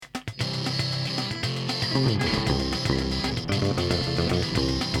Greetings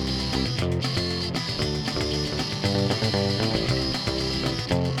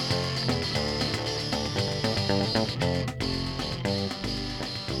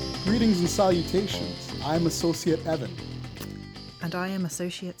and salutations. I'm Associate Evan. And I am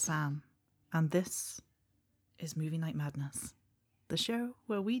Associate Sam. And this is Movie Night Madness, the show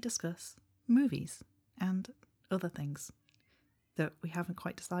where we discuss movies and other things that we haven't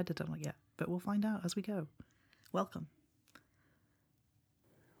quite decided on yet, but we'll find out as we go. Welcome.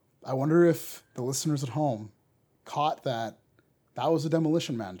 I wonder if the listeners at home caught that was a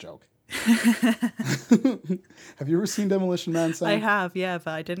Demolition Man joke. Have you ever seen Demolition Man, Sam? I have, yeah,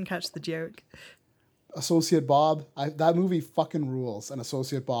 but I didn't catch the joke. Associate Bob, that movie fucking rules, and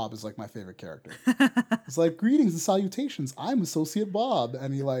Associate Bob is like my favorite character. It's like, greetings and salutations, I'm Associate Bob,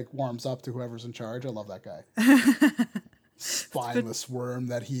 and he like warms up to whoever's in charge. I love that guy. Spineless worm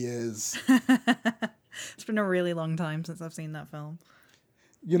that he is. It's been a really long time since I've seen that film.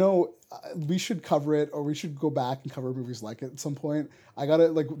 You know, we should cover it, or we should go back and cover movies like it at some point.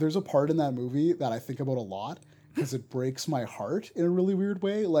 There's a part in that movie that I think about a lot because it breaks my heart in a really weird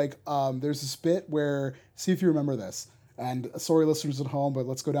way. Like, there's this bit where, see if you remember this, and sorry listeners at home, but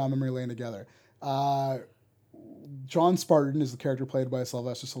let's go down memory lane together. John Spartan is the character played by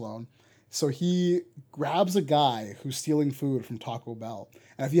Sylvester Stallone. So he grabs a guy who's stealing food from Taco Bell.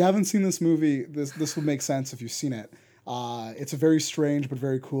 And if you haven't seen this movie, this will make sense if you've seen it. It's a very strange but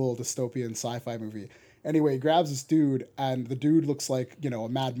very cool dystopian sci-fi movie. Anyway, he grabs this dude, and the dude looks like, you know, a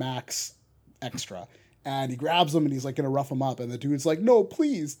Mad Max extra. And he grabs him, and he's like going to rough him up. And the dude's like, no,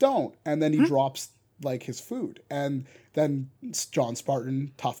 please don't. And then he drops like his food. And then John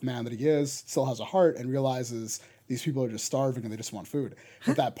Spartan, tough man that he is, still has a heart and realizes these people are just starving and they just want food.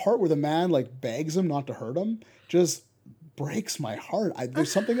 But that part where the man like begs him not to hurt him just breaks my heart.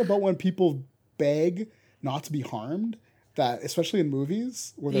 There's something about when people beg not to be harmed, that especially in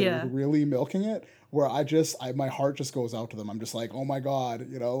movies where they're really milking it, where my heart just goes out to them. I'm just like, oh my God,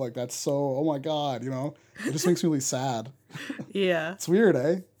 you know, like that's so, oh my God, you know, it just makes me really sad. Yeah. It's weird,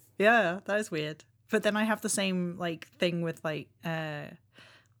 eh? Yeah, that is weird. But then I have the same like thing with like,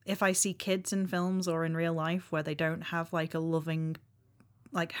 if I see kids in films or in real life where they don't have like a loving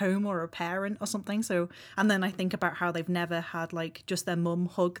like home or a parent or something, so and then I think about how they've never had like just their mum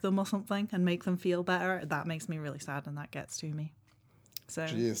hug them or something and make them feel better, that makes me really sad and that gets to me. So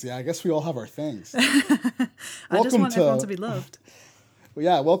jeez, yeah, I guess we all have our things. I just want everyone to be loved. Well,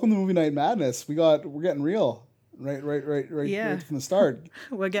 yeah, welcome to Movie Night Madness. We're getting real right from the start.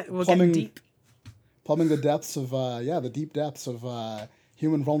 we're getting deep, plumbing the depths of the deep depths of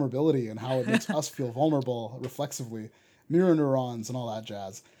human vulnerability and how it makes us feel vulnerable reflexively. Mirror neurons and all that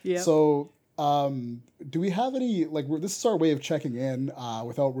jazz. Yeah. So, do we have any, like, this is our way of checking in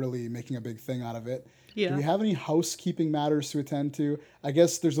without really making a big thing out of it. Yeah. Do we have any housekeeping matters to attend to? I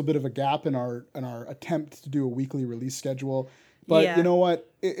guess there's a bit of a gap in our attempt to do a weekly release schedule. But you know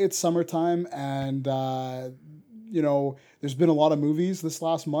what? It's summertime, and, you know, there's been a lot of movies this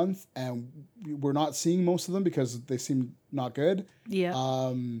last month, and we're not seeing most of them because they seem not good. Yeah.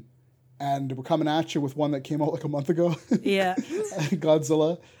 And we're coming at you with one that came out like a month ago. Yeah.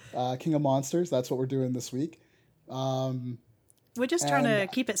 Godzilla, King of Monsters. That's what we're doing this week. We're just trying to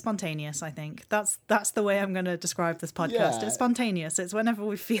keep it spontaneous, I think. That's the way I'm going to describe this podcast. Yeah. It's spontaneous. It's whenever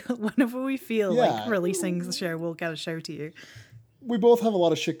we feel like releasing the show, we'll get a show to you. We both have a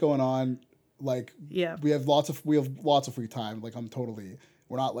lot of shit going on. Like, we have lots of free time. Like,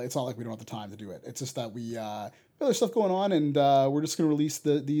 it's not like we don't have the time to do it. It's just that we there's stuff going on, and we're just going to release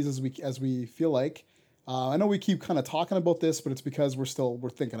these as we feel like. I know we keep kind of talking about this, but it's because we're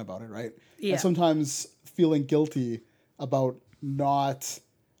thinking about it, right? Yeah. And sometimes feeling guilty about not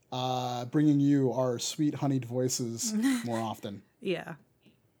bringing you our sweet honeyed voices more often. Yeah.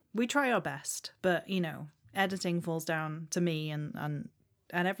 We try our best, but you know, editing falls down to me, and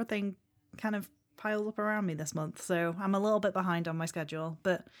everything kind of piled up around me this month, so I'm a little bit behind on my schedule,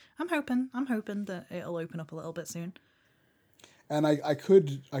 but I'm hoping that it'll open up a little bit soon. And I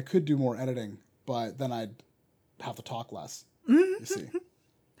could do more editing, but then I'd have to talk less. You see.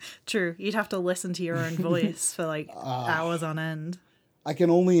 True, you'd have to listen to your own voice for like hours on end. I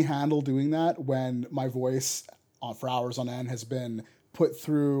can only handle doing that when my voice for hours on end has been put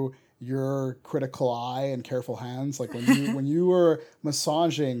through your critical eye and careful hands. Like when you were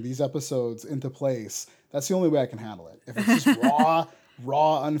massaging these episodes into place, that's the only way I can handle it. If it's just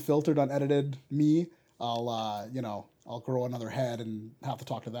raw, unfiltered, unedited me, I'll grow another head and have to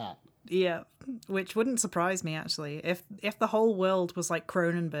talk to that. Yeah, which wouldn't surprise me actually. If the whole world was like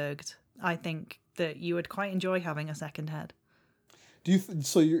Cronenberg'd, I think that you would quite enjoy having a second head.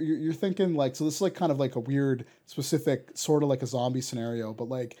 So you're thinking like, so this is like kind of like a weird specific sort of like a zombie scenario, but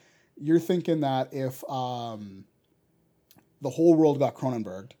like you're thinking that if the whole world got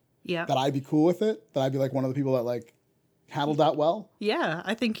Cronenberged, Yeah. that I'd be cool with it, that I'd be like one of the people that like handled that well. Yeah,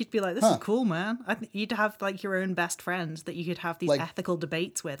 I think you'd be like, this is cool, man. I think you'd have like your own best friends that you could have these Like- ethical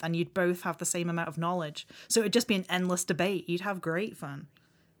debates with, and you'd both have the same amount of knowledge. So it'd just be an endless debate. You'd have great fun.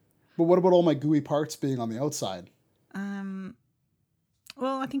 But what about all my gooey parts being on the outside?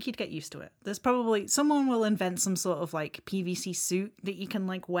 Well, I think you'd get used to it. There's probably someone will invent some sort of like PVC suit that you can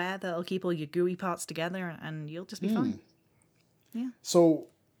like wear that'll keep all your gooey parts together, and you'll just be fine. So,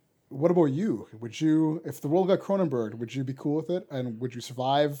 what about you? Would you, if the world got Cronenberg, would you be cool with it? And would you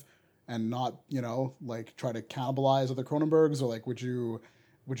survive and not, like try to cannibalize other Cronenbergs? Or like, would you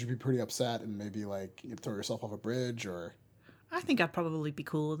be pretty upset and maybe like you'd throw yourself off a bridge or? I think I'd probably be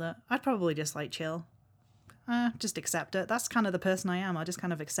cool with it. I'd probably just like chill. Just accept it. That's kind of the person I am. I just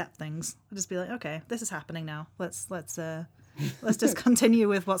kind of accept things. I just be like, okay, this is happening now. Let's just continue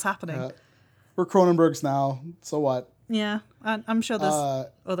with what's happening. We're Cronenbergs now. So what? Yeah, I'm sure there's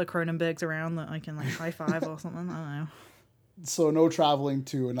other Cronenbergs around that I can like high five or something. I don't know. So no traveling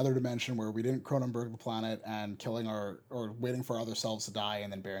to another dimension where we didn't Cronenberg the planet and killing or waiting for our other selves to die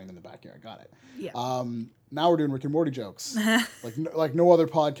and then burying them in the backyard. Got it. Yeah. Now we're doing Rick and Morty jokes. like no other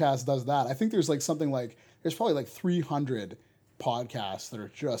podcast does that. I think there's like something like there's probably like 300 podcasts that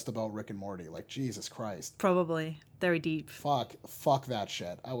are just about Rick and Morty. Like Jesus Christ. Probably very deep. Fuck that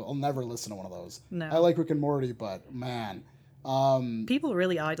shit. I'll never listen to one of those. No. I like Rick and Morty, but man. People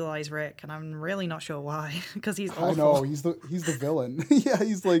really idolize Rick, and I'm really not sure why, because he's awful. I know he's the villain. Yeah,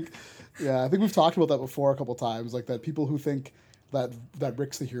 he's like, I think we've talked about that before a couple times. Like that people who think that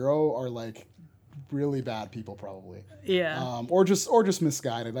Rick's the hero are like really bad people, probably. Yeah. Or just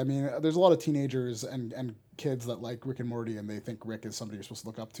misguided. I mean, there's a lot of teenagers and kids that like Rick and Morty, and they think Rick is somebody you're supposed to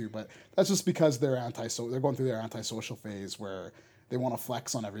look up to. But that's just because they're going through their antisocial phase where they want to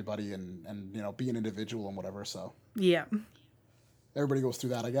flex on everybody and be an individual and whatever. So Yeah. everybody goes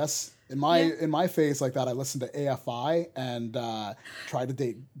through that, I guess. In my phase like that, I listened to AFI and tried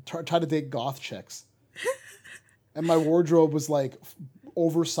to date goth chicks, and my wardrobe was like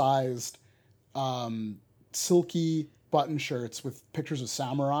oversized, silky button shirts with pictures of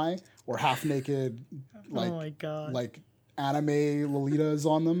samurai or half naked, like oh my God. like anime Lolitas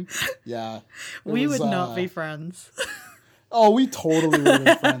on them. Yeah, we would not be friends. Oh, we totally would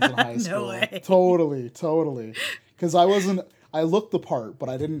have been friends in high school. No way. Totally. Because I looked the part, but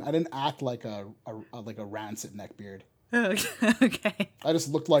I didn't act like a rancid neckbeard. Okay. I just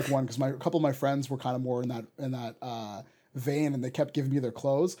looked like one because a couple of my friends were kind of more in that vein, and they kept giving me their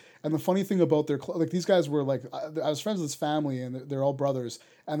clothes. And the funny thing about their clothes, like these guys were like, I was friends with this family, and they're all brothers,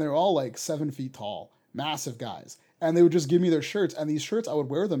 and they're all like 7 feet tall, massive guys. And they would just give me their shirts, and these shirts I would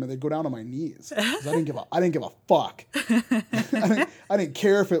wear them, and they'd go down to my knees. 'Cause I didn't give a fuck. I didn't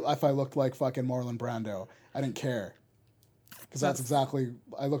care if I looked like fucking Marlon Brando. I didn't care. Because that's exactly,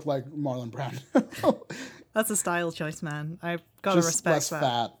 I look like Marlon Brando. That's a style choice, man. I've got to Just respect less that.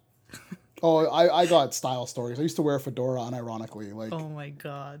 fat. Oh, I got style stories. I used to wear a fedora unironically, like. Oh my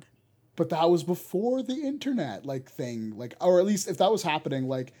God. But that was before the internet, like thing, like, or at least if that was happening,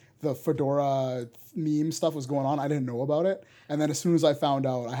 like the fedora meme stuff was going on, I didn't know about it. And then as soon as I found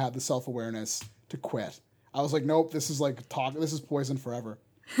out, I had the self-awareness to quit. I was like, nope, this is like this is poison forever.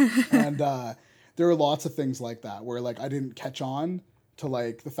 And there are lots of things like that where like I didn't catch on to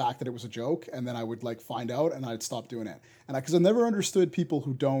like the fact that it was a joke, and then I would like find out and I'd stop doing it. And because I've never understood people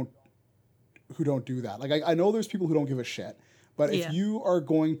who don't do that. Like I know there's people who don't give a shit, but if you are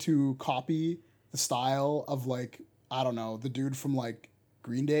going to copy the style of like, I don't know, the dude from like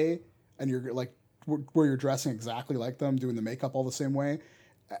Green Day, and you're like where you're dressing exactly like them, doing the makeup all the same way,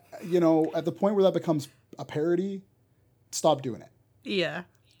 at the point where that becomes a parody, stop doing it. Yeah.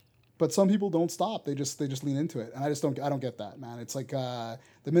 But some people don't stop. They just lean into it. And I don't get that, man. It's like the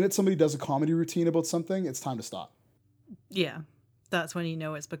minute somebody does a comedy routine about something, it's time to stop. Yeah. That's when you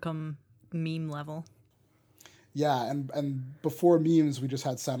know it's become meme level. Yeah, and before memes, we just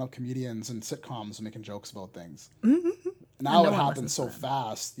had stand-up comedians and sitcoms making jokes about things. Now it happens so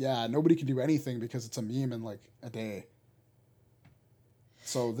fast. Yeah, nobody can do anything because it's a meme in like a day.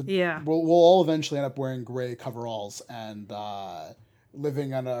 So we'll all eventually end up wearing gray coveralls and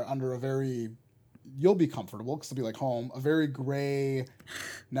living under a very, you'll be comfortable because it'll be like home, a very gray,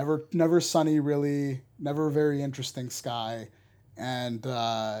 never sunny really, never very interesting sky, and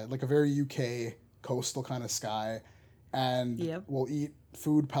like a very UK coastal kind of sky, and we'll eat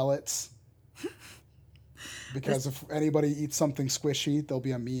food pellets because if anybody eats something squishy, there'll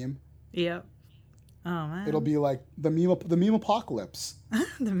be a meme. Yep. Oh man. It'll be like the meme apocalypse.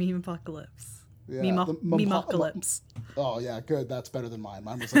 The meme apocalypse. Yeah, Memeapocalypse. Oh yeah, good. That's better than mine.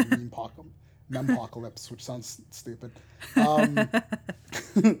 Mine was like memepocalypse, which sounds stupid.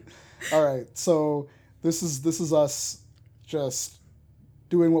 All right, so this is us just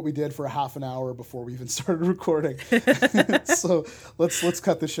doing what we did for a half an hour before we even started recording. So let's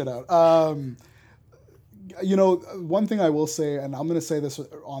cut this shit out. One thing I will say, and I'm gonna say this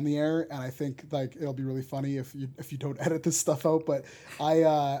on the air, and I think like it'll be really funny if you don't edit this stuff out. But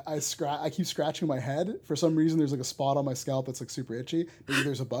I keep scratching my head for some reason. There's like a spot on my scalp that's like super itchy. Maybe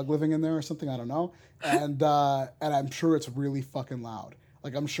there's a bug living in there or something. I don't know. And I'm sure it's really fucking loud.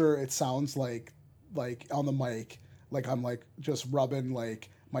 Like I'm sure it sounds like on the mic, like I'm like just rubbing like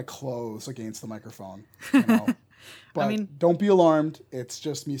my clothes against the microphone. But I mean, don't be alarmed. It's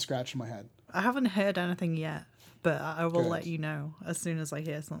just me scratching my head. I haven't heard anything yet, but I will Good. let you know as soon as I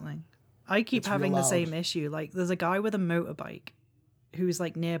hear something. I keep It's having real the same loud. issue. Like, there's a guy with a motorbike who's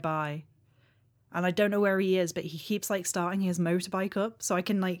like nearby, and I don't know where he is, but he keeps like starting his motorbike up, so I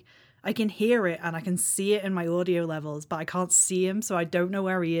can hear it and I can see it in my audio levels, but I can't see him, so I don't know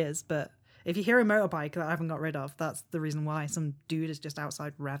where he is. But if you hear a motorbike that I haven't got rid of, that's the reason why. Some dude is just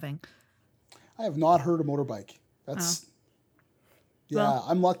outside revving. I have not heard a motorbike. That's yeah, Well-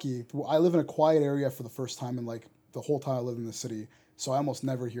 I'm lucky. I live in a quiet area for the first time in like the whole time I live in the city, so I almost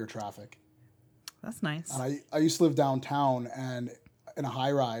never hear traffic. That's nice. And I used to live downtown and in a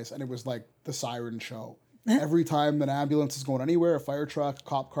high rise, and it was like the siren show. Every time an ambulance is going anywhere, a fire truck,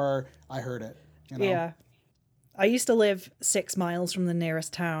 cop car, I heard it. You know? Yeah. I used to live 6 miles from the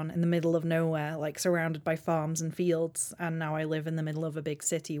nearest town in the middle of nowhere, like surrounded by farms and fields. And now I live in the middle of a big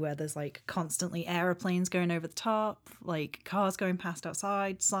city where there's like constantly aeroplanes going over the top, like cars going past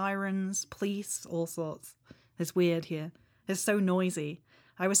outside, sirens, police, all sorts. It's weird here. It's so noisy.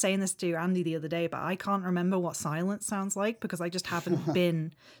 I was saying this to Andy the other day, but I can't remember what silence sounds like because I just haven't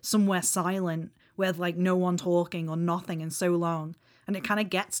been somewhere silent with like no one talking or nothing in so long. And it kind of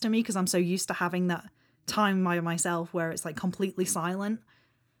gets to me because I'm so used to having that time by myself where it's like completely silent.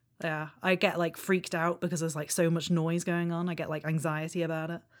 Yeah, I get like freaked out because there's like so much noise going on. I get like anxiety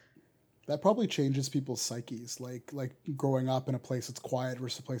about it. That probably changes people's psyches, like growing up in a place that's quiet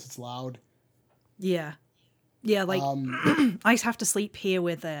versus a place that's loud. Yeah. Yeah, like I have to sleep here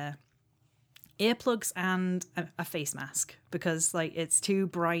with earplugs and a face mask because like it's too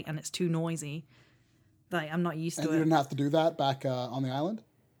bright and it's too noisy. Like I'm not used And to you it. didn't have to do that back on the island?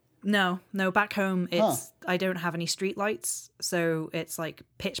 No, back home it's I don't have any street lights, so it's like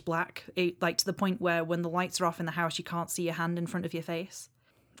pitch black, like to the point where when the lights are off in the house you can't see your hand in front of your face.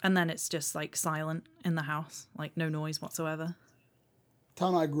 And then it's just like silent in the house, like no noise whatsoever.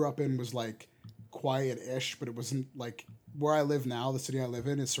 Town I grew up in was like quiet-ish, but it wasn't like where I live now. The city I live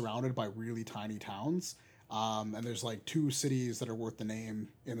in is surrounded by really tiny towns, and there's like 2 cities that are worth the name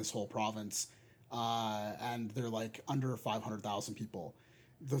in this whole province, and they're like under 500,000 people.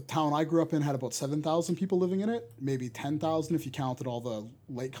 The town I grew up in had about 7,000 people living in it, maybe 10,000 if you counted all the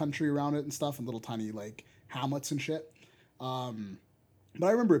lake country around it and stuff, and little tiny like hamlets and shit. But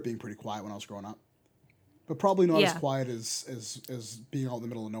I remember it being pretty quiet when I was growing up. But probably not as quiet as being out in the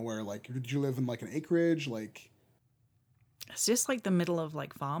middle of nowhere. Like, did you live in like an acreage? Like, It's just like the middle of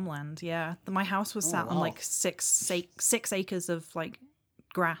like farmland. Yeah, my house was sat on wow. like six acres of like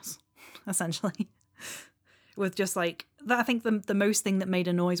grass, essentially, with just like that. I think the most thing that made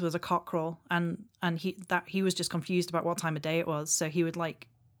a noise was a cockerel, and he was just confused about what time of day it was, so he would like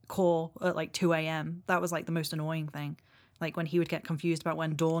caw at like 2 a.m. That was like the most annoying thing, like when he would get confused about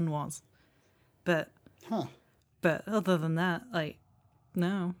when dawn was. But other than that, like,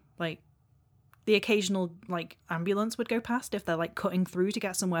 no, like the occasional like ambulance would go past if they're like cutting through to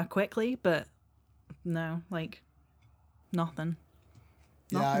get somewhere quickly, but no, like nothing.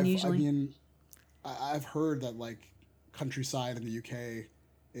 Nothing usually. I mean, I've heard that like countryside in the UK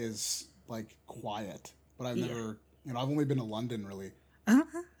is like quiet, but I've never, I've only been to London really.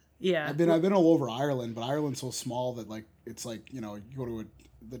 Yeah, I've been all over Ireland, but Ireland's so small that like it's like you go to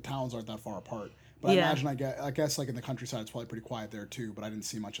the towns aren't that far apart. But Yeah. I imagine I guess like in the countryside it's probably pretty quiet there too. But I didn't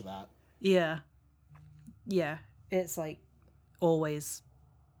see much of that. yeah, it's like always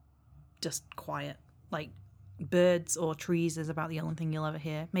just quiet. Like birds or trees is about the only thing you'll ever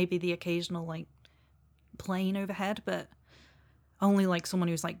hear. Maybe the occasional like plane overhead, but only like someone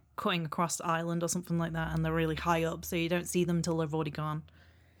who's like cutting across the island or something like that, and they're really high up, so you don't see them till they've already gone.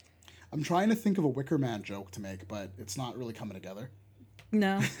 I'm trying to think of a Wicker Man joke to make, but it's not really coming together.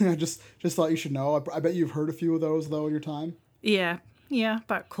 No. I just thought you should know. I bet you've heard a few of those though in your time. Yeah,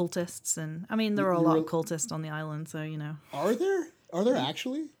 about cultists, and I mean there are a You lot were- of cultists on the island, so Are there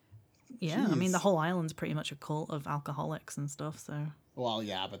actually? Yeah, I mean, the Jeez. whole island's pretty much a cult of alcoholics and stuff, so. Well,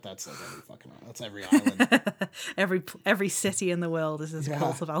 yeah, but that's like every fucking that's every island. Every city in the world is this Yeah.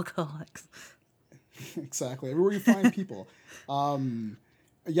 cult of alcoholics. Exactly. Everywhere you find people.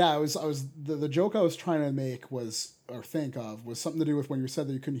 Yeah, I was the joke I was trying to make was or think of was something to do with when you said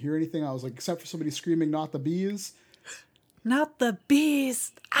that you couldn't hear anything. I was like, except for somebody screaming, "Not the bees." Not the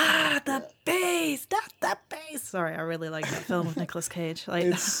beast! Ah, the beast! Not the beast! Sorry, I really like that film with Nicolas Cage. Like,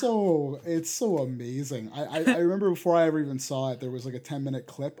 It's so amazing. I remember before I ever even saw it, there was like a 10-minute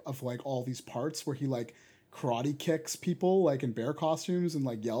clip of like all these parts where he like karate kicks people like in bear costumes and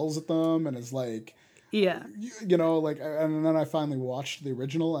like yells at them and is like yeah, you know like and then I finally watched the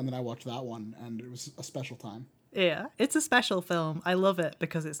original and then I watched that one and it was a special time. yeah. It's a special film. I love it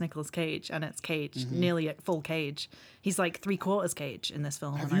because it's Nicolas Cage and it's Cage, Mm-hmm. nearly at full Cage. He's like 3/4 Cage in this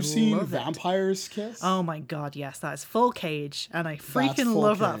film. Have and you I seen love it. Vampires Kiss? Oh my god, yes, that is full Cage, and I freaking full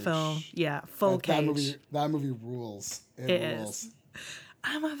love that Cage. film. Yeah, full Cage. That movie rules. It It rules. is.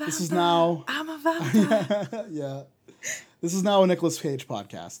 I'm a vampire. This is now I'm a vampire. yeah. This is now a Nicolas Cage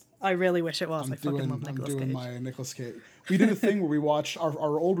podcast. I really wish it was. I fucking love I'm Nicolas doing Cage. my Nicolas Cage. We did a thing where we watched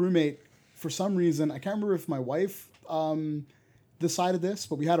our old roommate. For some reason, I can't remember if my wife decided this,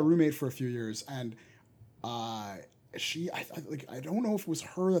 but we had a roommate for a few years, and I don't know if it was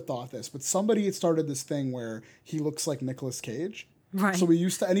her that thought this, but somebody had started this thing where he looks like Nicolas Cage. Right. So we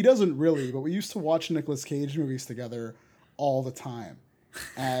used to, and he doesn't really, but we used to watch Nicolas Cage movies together all the time.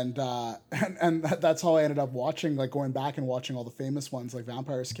 And that's how I ended up watching, like going back and watching all the famous ones like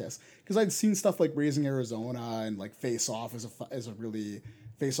Vampire's Kiss, because I'd seen stuff like Raising Arizona and like Face Off is a really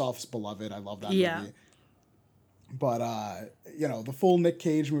Face Off's beloved. I love that Yeah. movie. But you know, the full Nick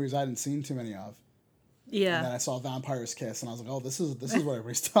Cage movies I hadn't seen too many of. And then Yeah. I saw Vampire's Kiss and I was like, oh, this is what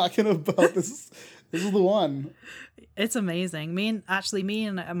everybody's talking about. This is the one. It's amazing. Me and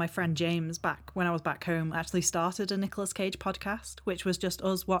my friend James, back when I was back home, actually started a Nicolas Cage podcast, which was just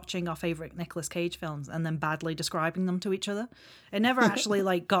us watching our favorite Nicolas Cage films and then badly describing them to each other. It never actually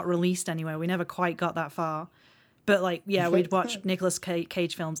like got released anywhere. We never quite got that far. But like, yeah, we'd watch Nicolas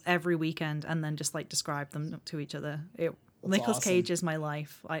Cage films every weekend and then just like describe them to each other. Nicolas awesome. Cage is my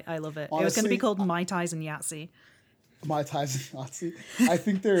life. I love it. It was going to Honestly, be called Mai Tais and Yahtzee. My ties and Nazi. I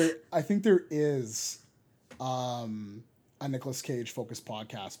think there is a Nicolas Cage focused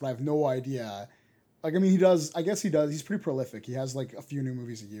podcast, but I have no idea. Like, I mean, he does. I guess he does. He's pretty prolific. He has like a few new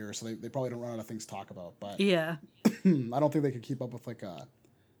movies a year, so they probably don't run out of things to talk about. But Yeah. I don't think they could keep up with like a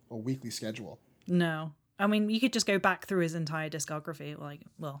weekly schedule. No. I mean, you could just go back through his entire discography, like,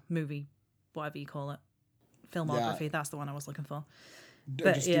 well, movie, whatever you call it. Filmography, Yeah. that's the one I was looking for.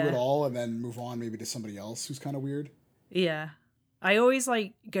 Just do yeah. it all and then move on maybe to somebody else who's kind of weird. Yeah. I always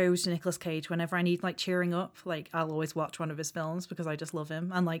like go to Nicolas Cage whenever I need like cheering up. Like I'll always watch one of his films because I just love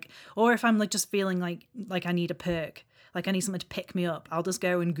him. And like, or if I'm like just feeling like I need a perk, like I need something to pick me up, I'll just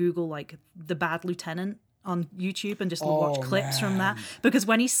go and Google like The Bad Lieutenant on YouTube and just watch clips from that. Because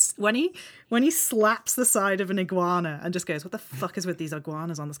when he slaps the side of an iguana and just goes, "What the fuck is with these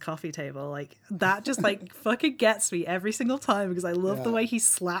iguanas on this coffee table?" Like that just like fucking gets me every single time because I love the way he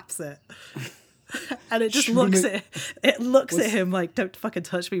slaps it. And it just looks at him like, "Don't fucking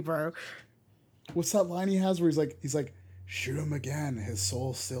touch me, bro." What's that line he has where he's like, "Shoot him again, his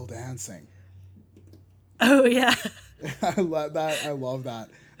soul's still dancing." Oh yeah. I love that. I love that.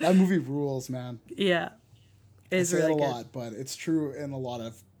 That movie rules, man. Yeah. It's I say really it a good. lot, but it's true in a lot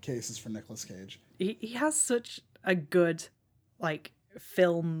of cases for Nicolas Cage. He has such a good like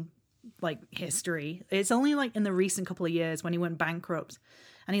film like history. It's only like in the recent couple of years when he went bankrupt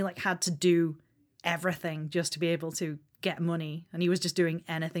and he like had to do everything just to be able to get money, and he was just doing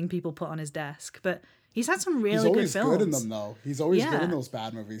anything people put on his desk. But he's had some really good films. He's always good in them, though. He's always good Yeah. in those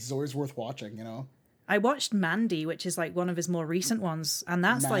bad movies. He's always worth watching, you know? I watched Mandy, which is like one of his more recent ones, and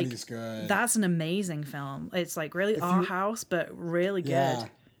that's Mandy's good. That's an amazing film. It's like really art house, but really Yeah. good.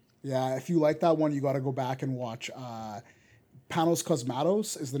 Yeah, if you like that one, you got to go back and watch Panos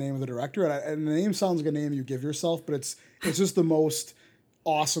Cosmatos is the name of the director. And the name sounds like a name you give yourself, but it's just the most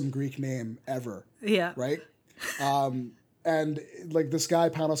awesome Greek name ever, Yeah. right? And like this guy,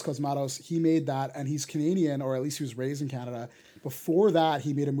 Panos Cosmatos, he made that, and he's Canadian, or at least he was raised in Canada. Before that,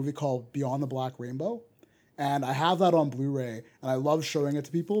 he made a movie called Beyond the Black Rainbow. And I have that on Blu-ray, and I love showing it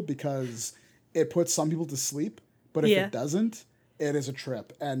to people because it puts some people to sleep, but if Yeah. it doesn't, it is a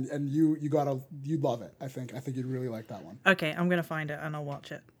trip. And you'd love it. I think you'd really like that one. Okay, I'm gonna find it and I'll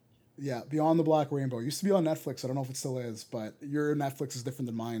watch it. Yeah, Beyond the Black Rainbow. It used to be on Netflix. I don't know if it still is, but your Netflix is different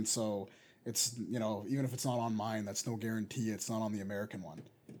than mine, so it's, you know, even if it's not on mine, that's no guarantee it's not on the American one.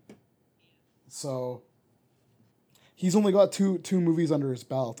 So He's only got two movies under his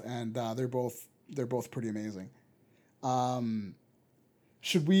belt, and they're both pretty amazing.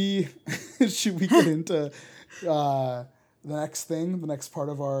 Should we should we get into the next part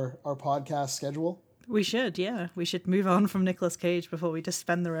of our podcast schedule? We should, yeah. We should move on from Nicolas Cage before we just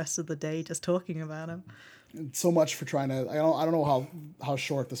spend the rest of the day just talking about him. So much for trying to. I don't know how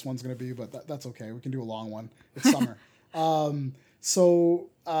short this one's going to be, but that's okay. We can do a long one. It's summer. So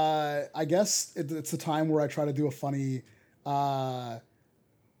I guess it's the time where I try to do a funny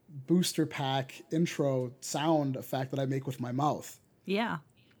booster pack intro sound effect that I make with my mouth. Yeah.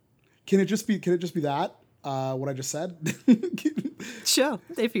 Can it just be that? What I just said? Sure,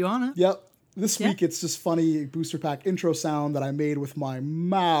 if you wanna. Yep. This week it's just funny booster pack intro sound that I made with my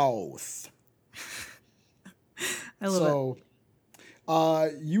mouth. I love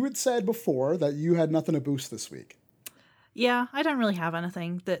it. You had said before that you had nothing to boost this week. Yeah, I don't really have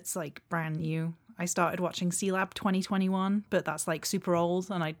anything that's like brand new. I started watching Sealab 2021, but that's like super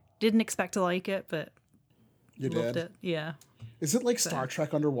old, and I didn't expect to like it, but you loved did. it. Yeah. Is it like Star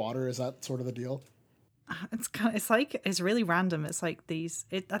Trek underwater? Is that sort of the deal? It's really random. It's like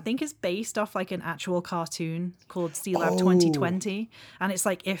I think it's based off like an actual cartoon called Sealab 2020, and it's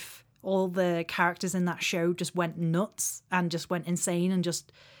like if all the characters in that show just went nuts and just went insane and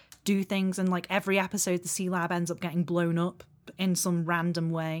just do things, and like every episode the Sealab ends up getting blown up in some random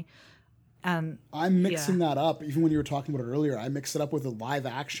way. And I'm mixing that up. Even when you were talking about it earlier, I mixed it up with a live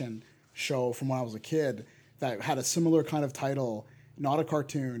action show from when I was a kid that had a similar kind of title, not a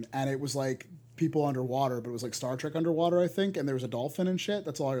cartoon, and it was like people underwater, but it was like Star Trek underwater, I think, and there was a dolphin and shit.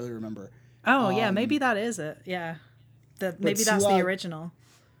 That's all I really remember. Oh, yeah, maybe that is it. Yeah. Maybe that's the original.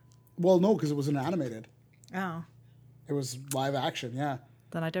 Well, no, because it was an animated. Oh. It was live action, yeah.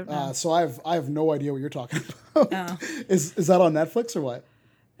 Then I don't know. So I have no idea what you're talking about. Oh. Is that on Netflix or what?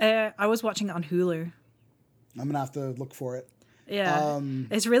 I was watching it on Hulu. I'm gonna have to look for it. Yeah,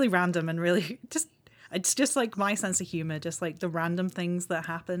 it's really random and really it's just like my sense of humor, just like the random things that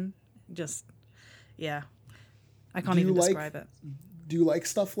happen. Just I can't even describe it. Do you like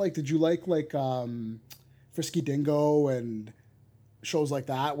stuff like? Did you like Frisky Dingo and shows like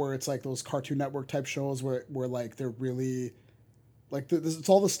that, where it's like those Cartoon Network type shows where like they're really like it's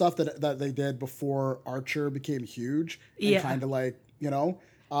all the stuff that they did before Archer became huge and kind of like So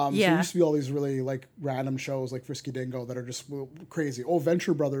there used to be all these really like random shows like Frisky Dingo that are just crazy. Oh,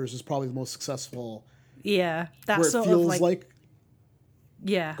 Venture Brothers is probably the most successful. Yeah, that sort of like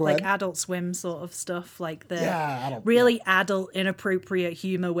like Adult Swim sort of stuff, like the adult inappropriate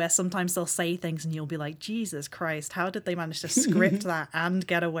humor where sometimes they'll say things and you'll be like, Jesus Christ, how did they manage to script that and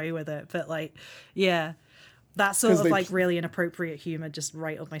get away with it? But like, that sort of like really inappropriate humor just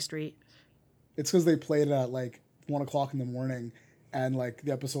right up my street. It's because they played it at like 1 o'clock in the morning. And like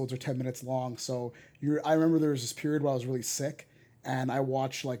the episodes are 10 minutes long. So I remember there was this period where I was really sick and I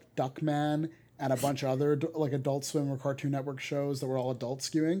watched like Duckman and a bunch of other like Adult Swim or Cartoon Network shows that were all adult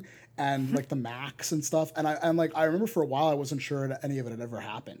skewing and like the Max and stuff. And I remember for a while I wasn't sure that any of it had ever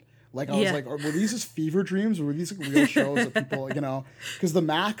happened. Like I was like, were these just fever dreams or were these like real shows that people, because the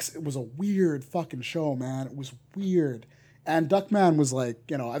Max, it was a weird fucking show, man. It was weird. And Duckman was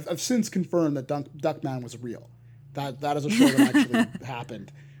like, I've since confirmed that Duckman was real. That is a show that actually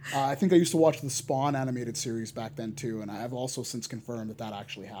happened. I think I used to watch the Spawn animated series back then too, and I've also since confirmed that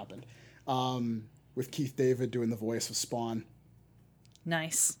actually happened. With Keith David doing the voice of Spawn.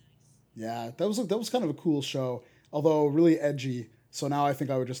 Nice. Yeah, that was kind of a cool show, although really edgy. So now I think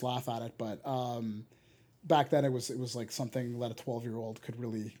I would just laugh at it, but back then it was like something that a 12-year-old could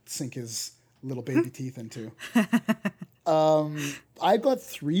really sink his little baby teeth into. I've got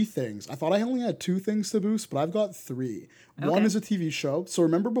 3 things. I thought I only had 2 things to boost, but I've got 3. Okay. One is a TV show. So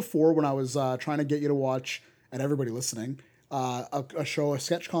remember before when I was trying to get you to watch, and everybody listening, a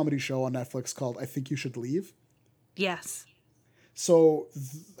sketch comedy show on Netflix called I Think You Should Leave? Yes. So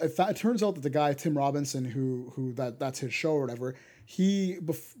it turns out that the guy, Tim Robinson, who that's his show or whatever,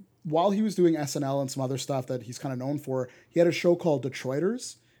 while he was doing SNL and some other stuff that he's kind of known for, he had a show called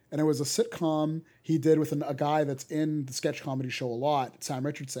Detroiters. And it was a sitcom he did with a guy that's in the sketch comedy show a lot, Sam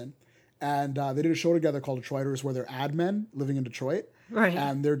Richardson. And they did a show together called Detroiters where they're ad men living in Detroit. Right.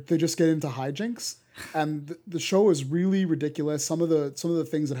 And they just get into hijinks. And the show is really ridiculous. Some of the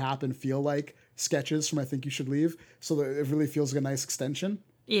things that happen feel like sketches from I Think You Should Leave. So that it really feels like a nice extension.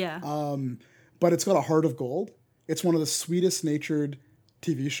 Yeah. But it's got a heart of gold. It's one of the sweetest natured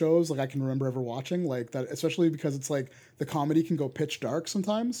TV shows like I can remember ever watching, like that, especially because it's like the comedy can go pitch dark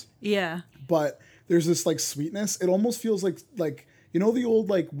sometimes. Yeah. But there's this like sweetness. It almost feels like the old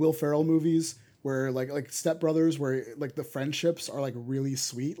like Will Ferrell movies where like stepbrothers, where like the friendships are like really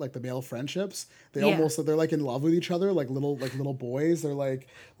sweet, like the male friendships. They Yeah. almost, they're like in love with each other, like little boys. They're like,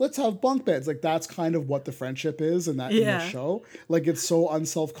 let's have bunk beds. Like that's kind of what the friendship is in that in Yeah. the show. Like it's so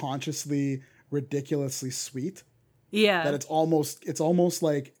unselfconsciously, ridiculously sweet Yeah. that it's almost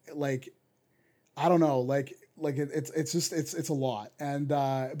like I don't know, it's just it's a lot, and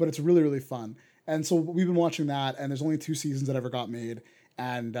but it's really really fun. And so we've been watching that, and there's only 2 seasons that ever got made,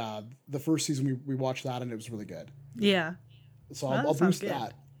 and the first season we watched that, and it was really good. Yeah. So Well, I'll that sounds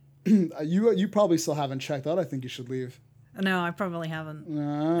boost good. that. You probably still haven't checked out. I think you should leave. No, I probably haven't.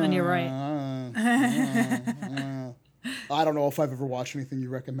 And you're right. I don't know if I've ever watched anything you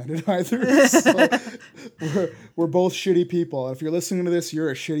recommended either. So we're both shitty people. If you're listening to this,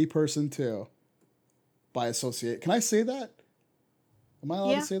 you're a shitty person too. By associate. Can I say that? Am I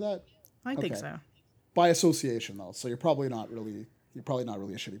allowed Yeah. to say that? I think Okay. so. By association though. So you're probably not really a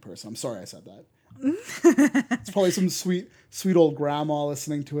shitty person. I'm sorry I said that. It's probably some sweet old grandma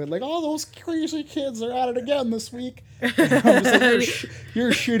listening to it, like, oh, those crazy kids are at it again this week. And I'm just like, you're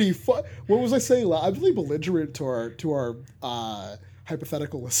a shitty. What was I saying? I'm really belligerent to our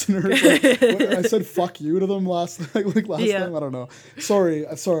hypothetical listeners. I said "fuck you" to them last Yeah. time. I don't know. Sorry.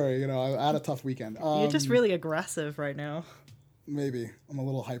 You know, I had a tough weekend. You're just really aggressive right now. Maybe I'm a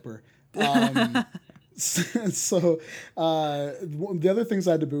little hyper. So the other things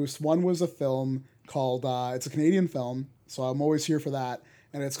I had to boost, one was a film called it's a Canadian film, so I'm always here for that,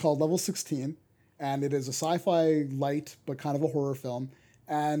 and it's called Level 16, and it is a sci-fi light but kind of a horror film,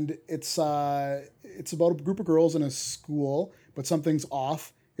 and it's about a group of girls in a school, but something's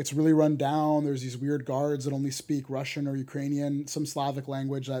off. It's really run down. There's these weird guards that only speak Russian or Ukrainian, some Slavic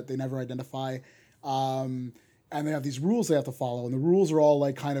language that they never identify. And they have these rules they have to follow, and the rules are all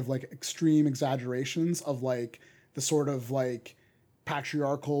like kind of like extreme exaggerations of like the sort of like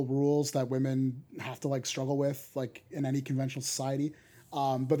patriarchal rules that women have to like struggle with like in any conventional society.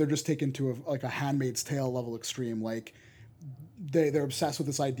 But they're just taken to a Handmaid's Tale level extreme. Like they're obsessed with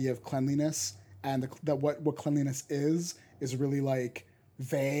this idea of cleanliness, and that what cleanliness is really like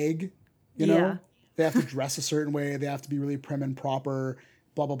vague, you know? Yeah. They have to dress a certain way, they have to be really prim and proper,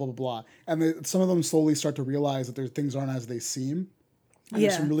 blah blah blah blah blah. And some of them slowly start to realize that their things aren't as they seem, and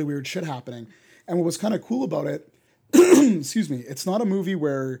there's some really weird shit happening. And what was kind of cool about it, excuse me, it's not a movie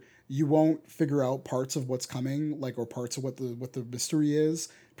where you won't figure out parts of what's coming, like, or parts of what the mystery is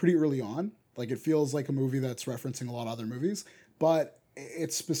pretty early on. Like, it feels like a movie that's referencing a lot of other movies, but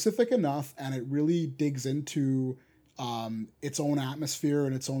it's specific enough, and it really digs into its own atmosphere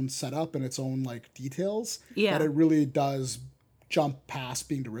and its own setup and its own like details. Yeah. That it really does jump past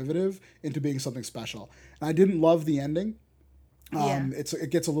being derivative into being something special. And I didn't love the ending. It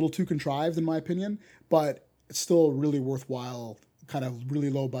gets a little too contrived in my opinion, but it's still a really worthwhile kind of really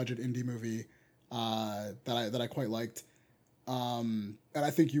low budget indie movie that I quite liked. And I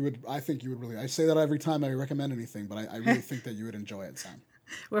think you would really, I say that every time I recommend anything, but I really think that you would enjoy it, Sam.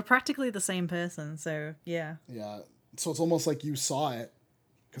 We're practically the same person, so yeah. Yeah. So it's almost like you saw it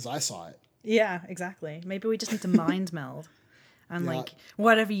because I saw it. Yeah, exactly. Maybe we just need to mind meld. And like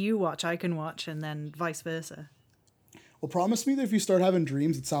whatever you watch, I can watch, and then vice versa. Well, promise me that if you start having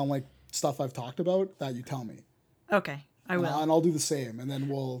dreams that sound like stuff I've talked about, that you tell me. Okay, I will. And I'll do the same, and then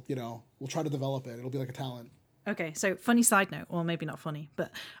we'll try to develop it. It'll be like a talent. Okay, so funny side note, or maybe not funny,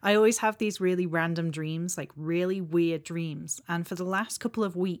 but I always have these really random dreams, like really weird dreams. And for the last couple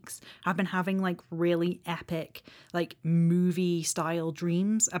of weeks, I've been having like really epic, like movie style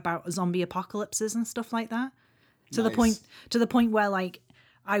dreams about zombie apocalypses and stuff like that. To the point where like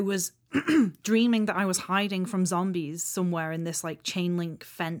I was dreaming that I was hiding from zombies somewhere in this like chain link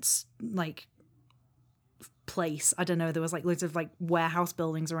fence like place. I don't know, there was like loads of like warehouse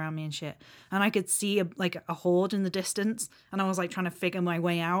buildings around me and shit, and I could see a horde in the distance, and I was like trying to figure my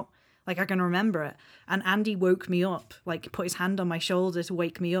way out. Like I can remember it, and Andy woke me up, like put his hand on my shoulder to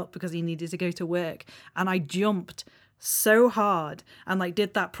wake me up because he needed to go to work, and I jumped so hard and like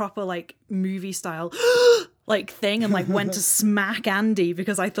did that proper like movie style like thing and like went to smack Andy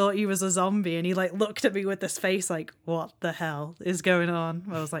because I thought he was a zombie, and he like looked at me with this face like, what the hell is going on?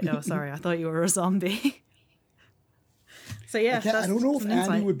 I was like, oh sorry, I thought you were a zombie. So yeah, I don't know if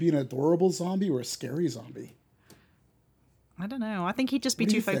Andy would be an adorable zombie or a scary zombie. I don't know. I think he'd just be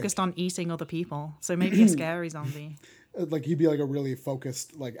too focused on eating other people. So maybe a scary zombie. Like he'd be like a really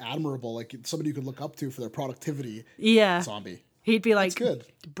focused, like admirable, like somebody you could look up to for their productivity. Yeah. Zombie. He'd be like, good.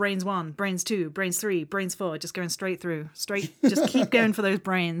 Brains 1, brains 2, brains 3, brains 4, just going straight through. Just keep going for those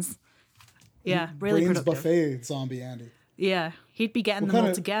brains. Yeah, really brains productive. buffet zombie Andy. Yeah, he'd be getting them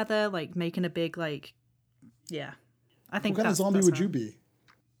all together, like making a big like, yeah. I think what kind of zombie would you be?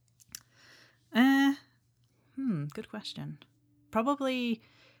 Good question. Probably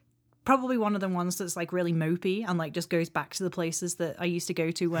one of the ones that's like really mopey and like just goes back to the places that I used to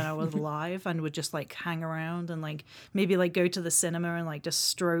go to when I was alive and would just like hang around and like maybe like go to the cinema and like just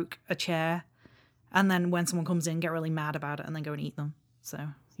stroke a chair, and then when someone comes in get really mad about it and then go and eat them. So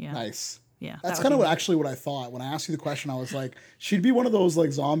yeah. Nice. Yeah. That's kind of what I thought when I asked you the question. I was like, she'd be one of those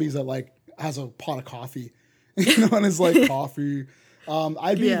like zombies that like has a pot of coffee, you know, and is like coffee.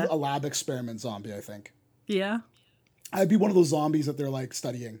 I'd be a lab experiment zombie, I think. Yeah. I'd be one of those zombies that they're like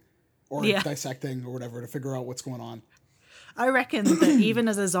studying or dissecting or whatever to figure out what's going on. I reckon that even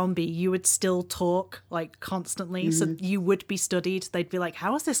as a zombie, you would still talk like constantly. Mm-hmm. So you would be studied. They'd be like,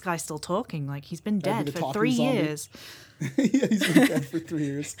 how is this guy still talking? Like he's been dead for 3 years. Yeah, he's been dead for 3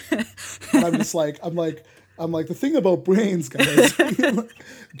 years. And I'm just like, I'm like, the thing about brains, guys,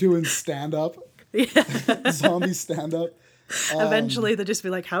 doing stand-up, zombie stand-up. Eventually they'll just be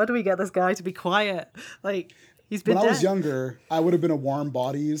like, how do we get this guy to be quiet? Like, he's been When dead. I was younger, I would have been a Warm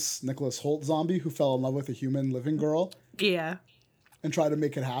Bodies, Nicholas Hoult zombie who fell in love with a human living girl. Yeah. And tried to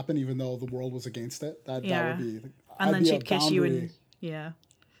make it happen even though the world was against it. That would be... And then she'd kiss you and... Yeah.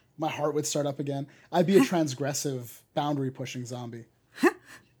 My heart would start up again. I'd be a transgressive, boundary-pushing zombie.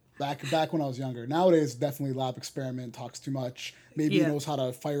 Back when I was younger. Nowadays, definitely lab experiment, talks too much. Maybe knows how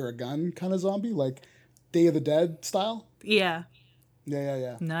to fire a gun kind of zombie, like Day of the Dead style. Yeah.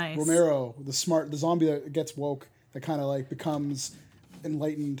 Yeah. Nice. Romero, the zombie that gets woke, that kind of like becomes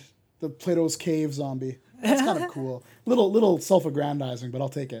enlightened. The Plato's Cave zombie. That's kind of cool. Little self-aggrandizing, but I'll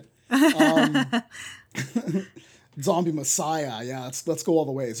take it. Zombie Messiah. Yeah, let's go all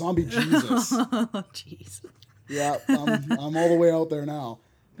the way. Zombie Jesus. Oh, jeez. Yeah, I'm all the way out there now.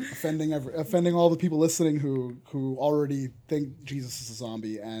 Offending all the people listening who already think Jesus is a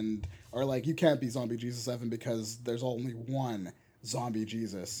zombie and are like, you can't be zombie Jesus, Evan, because there's only one zombie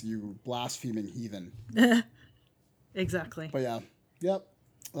Jesus, you blaspheming heathen. Exactly. But yeah. Yep.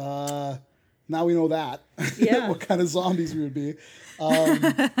 Now we know that. Yeah. What kind of zombies we would be.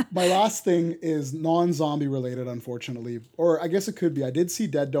 My last thing is non-zombie related, unfortunately. Or I guess it could be. I did see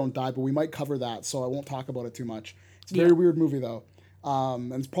Dead Don't Die, but we might cover that, so I won't talk about it too much. It's a very weird movie, though.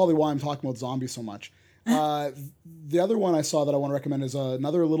 And it's probably why I'm talking about zombies so much. The other one I saw that I want to recommend is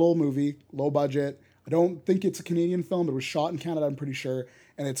another little movie, low budget. I don't think it's a Canadian film. It was shot in Canada, I'm pretty sure.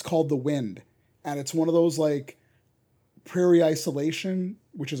 And it's called The Wind. And it's one of those, like, prairie isolation,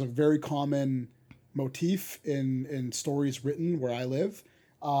 which is a very common motif in stories written where I live.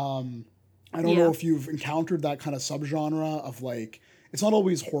 I don't know if you've encountered that kind of subgenre of, like, it's not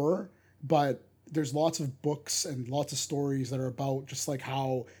always horror, but there's lots of books and lots of stories that are about just like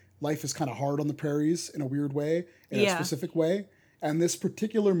how life is kind of hard on the prairies in a weird way, in a specific way. And this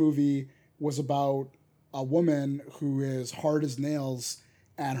particular movie was about a woman who is hard as nails,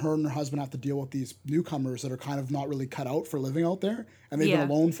 and her husband have to deal with these newcomers that are kind of not really cut out for living out there. And they've been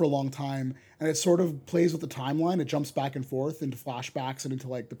alone for a long time. And it sort of plays with the timeline. It jumps back and forth into flashbacks and into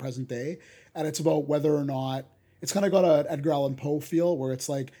like the present day. And it's about whether or not, it's kind of got an Edgar Allan Poe feel where it's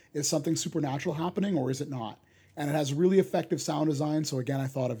like, is something supernatural happening or is it not? And it has really effective sound design. So again, I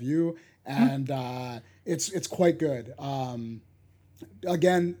thought of you. And it's quite good.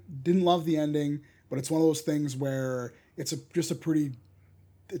 Again, didn't love the ending, but it's one of those things where it's a pretty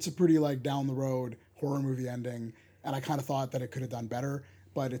like down the road horror movie ending, and I kind of thought that it could have done better,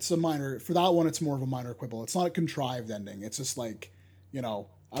 but it's a minor, for that one it's more of a minor quibble. It's not a contrived ending. It's just like, you know,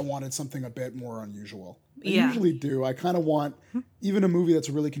 I wanted something a bit more unusual. I usually do. I kind of want even a movie that's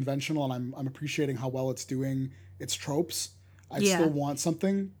really conventional, and I'm appreciating how well it's doing its tropes. I still want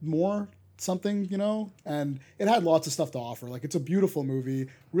something more, you know, and it had lots of stuff to offer. Like, it's a beautiful movie,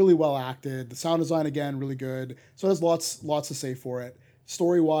 really well acted. The sound design, again, really good. So it has lots to say for it.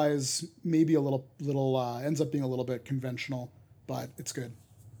 Story-wise, maybe a little ends up being a little bit conventional, but it's good.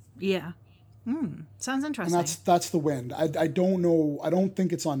 Yeah. Sounds interesting. And that's The Wind. I don't know. I don't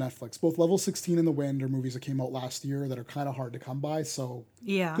think it's on Netflix. Both Level 16 and The Wind are movies that came out last year that are kind of hard to come by. So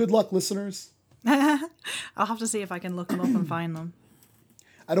good luck, listeners. I'll have to see if I can look them up and find them.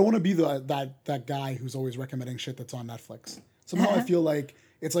 I don't want to be that guy who's always recommending shit that's on Netflix. Somehow I feel like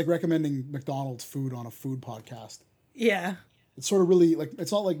it's like recommending McDonald's food on a food podcast. Yeah. It's sort of really like,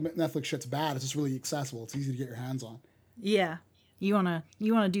 it's not like Netflix shit's bad. It's just really accessible. It's easy to get your hands on. Yeah. You wanna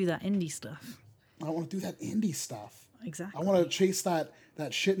do that indie stuff. I don't want to do that indie stuff. Exactly. I want to chase that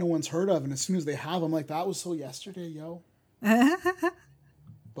shit no one's heard of, and as soon as they have, I'm like, that was so yesterday, yo.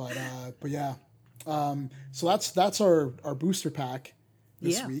 But yeah. So that's our booster pack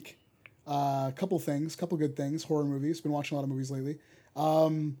this week. Couple good things, horror movies. Been watching a lot of movies lately.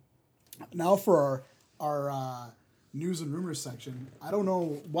 Now for our news and rumors section. I don't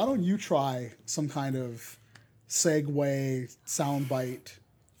know. Why don't you try some kind of segue soundbite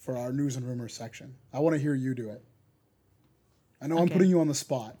for our news and rumors section? I want to hear you do it. I know I'm putting you on the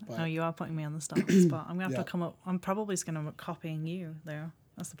spot, but Oh, you are putting me on the spot. I'm gonna have to come up. I'm probably just gonna copying you though.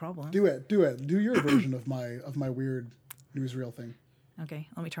 That's the problem. do it. Do your version of my weird newsreel thing. Okay,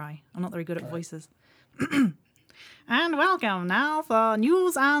 let me try. I'm not very good at voices. And welcome now for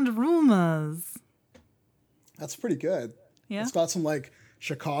news and rumors. That's pretty good. Yeah. It's got some like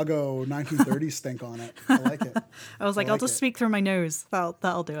Chicago 1930s stink on it. I like it. I was like, I'll just speak through my nose.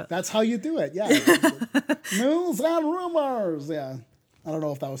 That'll do it. That's how you do it. Yeah. News and rumors. Yeah. I don't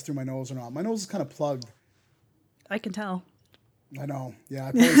know if that was through my nose or not. My nose is kind of plugged. I can tell. I know. Yeah.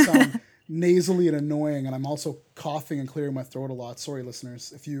 I probably sound nasally and annoying, and I'm also coughing and clearing my throat a lot. Sorry,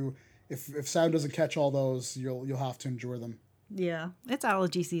 listeners. If sound doesn't catch all those, you'll have to endure them. Yeah, it's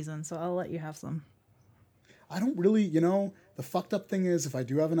allergy season, so I'll let you have some. I don't really, the fucked up thing is if I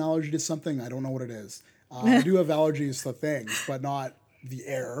do have an allergy to something, I don't know what it is. I do have allergies to things, but not the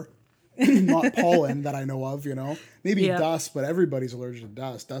air, not pollen that I know of, Maybe dust, but everybody's allergic to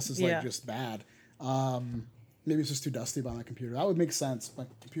dust. Dust is just bad. Maybe it's just too dusty by my computer. That would make sense. My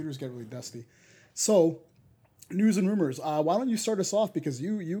computers get really dusty. So, news and rumors. Why don't you start us off, because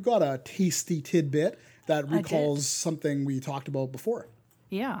you got a tasty tidbit that recalls something we talked about before.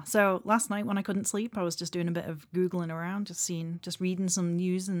 Yeah. So last night when I couldn't sleep, I was just doing a bit of Googling around, just reading some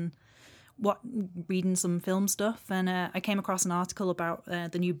news and reading some film stuff. And I came across an article about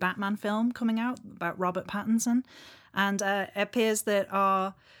the new Batman film coming out about Robert Pattinson. And it appears that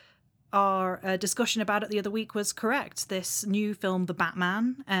our discussion about it the other week was correct. This new film, The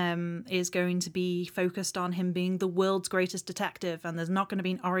Batman, is going to be focused on him being the world's greatest detective, and there's not going to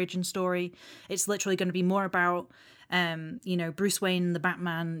be an origin story. It's literally going to be more about, Bruce Wayne and the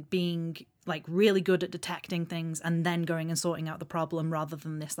Batman being like really good at detecting things and then going and sorting out the problem, rather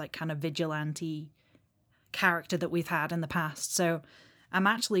than this like kind of vigilante character that we've had in the past. So I'm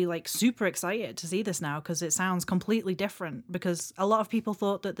actually like super excited to see this now, because it sounds completely different, because a lot of people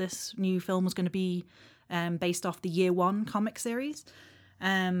thought that this new film was going to be based off the Year One comic series.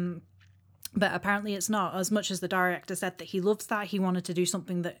 But apparently it's not. As much as the director said that he loves that, he wanted to do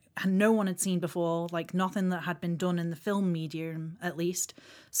something that no one had seen before, like nothing that had been done in the film medium, at least.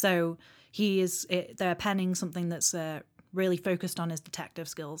 So they're penning something that's really focused on his detective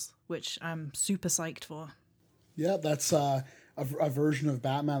skills, which I'm super psyched for. Yeah, that's a version of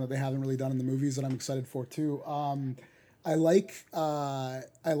Batman that they haven't really done in the movies that I'm excited for too. I like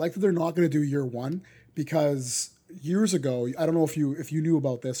that they're not going to do Year One, because years ago, I don't know if you knew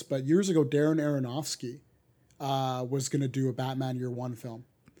about this, but years ago, Darren Aronofsky was going to do a Batman Year One film.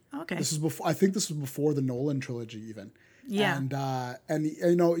 Okay. This is before. I think this was before the Nolan trilogy even. Yeah. And Darren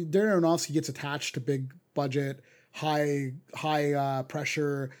Aronofsky gets attached to big budget, high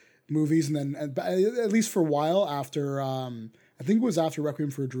pressure movies, and then at least for a while after. I think it was after Requiem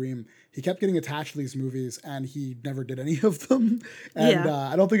for a Dream, he kept getting attached to these movies, and he never did any of them. And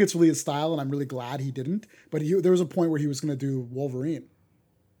I don't think it's really his style, and I'm really glad he didn't. But there was a point where he was going to do Wolverine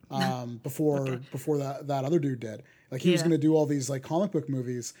before that other dude did. Like he was going to do all these like comic book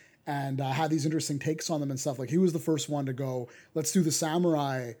movies and had these interesting takes on them and stuff. Like he was the first one to go, let's do the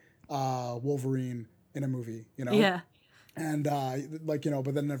samurai Wolverine in a movie, Yeah. And but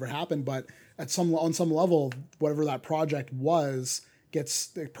then it never happened. But on some level, whatever that project was,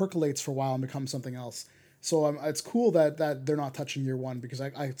 it percolates for a while and becomes something else. So it's cool that they're not touching Year One, because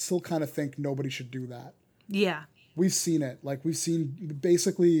I still kind of think nobody should do that. Yeah. We've seen it. Like we've seen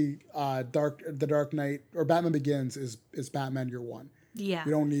basically The Dark Knight or Batman Begins is Batman Year One. Yeah.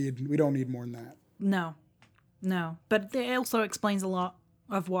 We don't need more than that. No. But it also explains a lot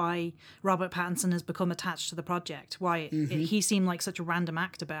of why Robert Pattinson has become attached to the project, why he seemed like such a random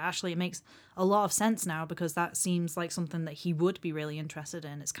actor, but actually it makes a lot of sense now, because that seems like something that he would be really interested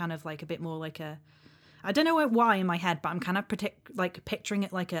in. It's kind of like a bit more like I don't know why in my head, but I'm kind of picturing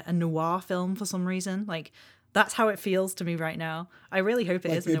it like a noir film for some reason. Like that's how it feels to me right now. I really hope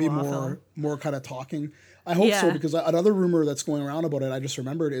it is a noir film. More kind of talking. I hope so, because another rumor that's going around about it, I just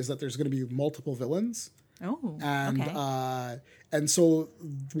remembered, is that there's going to be multiple villains. Oh, and okay. And so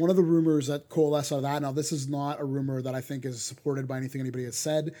one of the rumors that coalesce out of that, now this is not a rumor that I think is supported by anything anybody has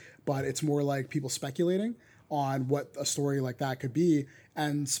said, but it's more like people speculating on what a story like that could be.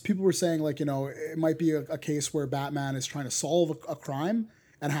 And people were saying like, it might be a case where Batman is trying to solve a crime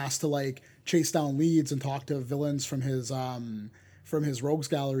and has to like chase down leads and talk to villains from his rogues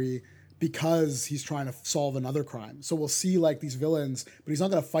gallery, because he's trying to solve another crime. So we'll see like these villains, but he's not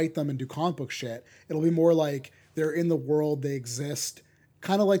going to fight them and do comic book shit. It'll be more like they're in the world, they exist,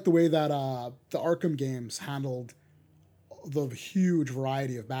 kind of like the way that the Arkham games handled the huge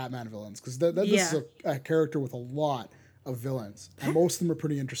variety of Batman villains, because this Yeah. is a character with a lot of villains, and most of them are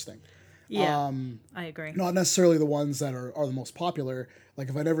pretty interesting. Yeah. I agree. Not necessarily the ones that are the most popular. Like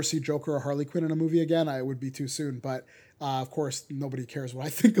if I never see Joker or Harley Quinn in a movie again, it would be too soon. But of course, nobody cares what I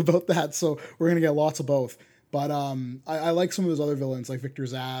think about that, so we're gonna get lots of both. But I like some of those other villains, like Victor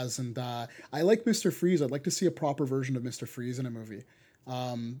Zsasz, and I like Mr. Freeze. I'd like to see a proper version of Mr. Freeze in a movie.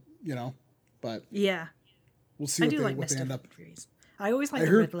 You know, but Yeah. we'll see I what do they, like what they Mr. end up. Freeze. I always like the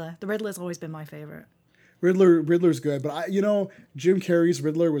heard- Riddler. The Riddler's always been my favorite. Riddler's good, but Jim Carrey's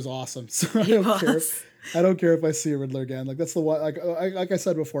Riddler was awesome. So I don't care. I don't care if I see a Riddler again. Like that's the one. Like I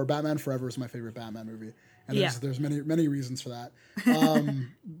said before, Batman Forever is my favorite Batman movie, and there's many reasons for that.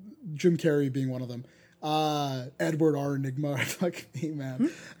 Jim Carrey being one of them. Edward R. Enigma, like me, man.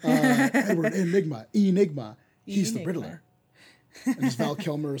 Edward Enigma. He's the Riddler. And just Val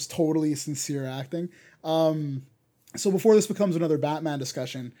Kilmer's totally sincere acting. So before this becomes another Batman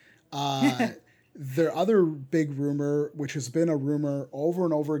discussion, the other big rumor, which has been a rumor over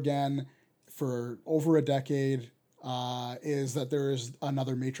and over again for over a decade, is that there is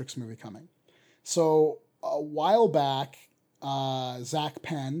another Matrix movie coming. So a while back, Zach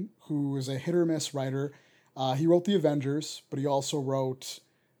Penn, who is a hit or miss writer, he wrote The Avengers, but he also wrote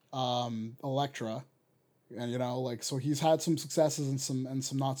Elektra, and so he's had some successes and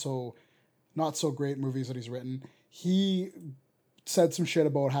some not so great movies that he's written. He said some shit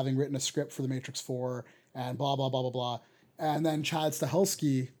about having written a script for The Matrix 4 and blah blah blah blah blah. And then Chad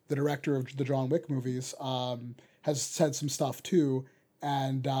Stahelski, the director of the John Wick movies, has said some stuff too.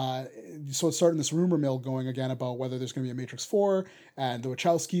 And so it's starting this rumor mill going again about whether there's going to be a Matrix 4. And the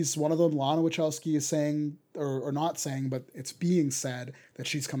Wachowskis, one of them, Lana Wachowski, is saying, or not saying, but it's being said that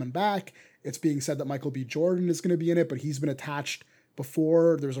she's coming back. It's being said that Michael B. Jordan is going to be in it, but he's been attached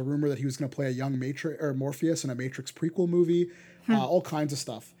before. There's a rumor that he was going to play a young Morpheus in a Matrix prequel movie. All kinds of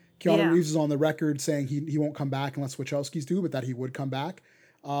stuff. Keanu Reeves is on the record saying he won't come back unless Wachowskis do, but that he would come back.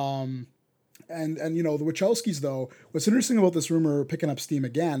 And the Wachowskis, though, what's interesting about this rumor picking up steam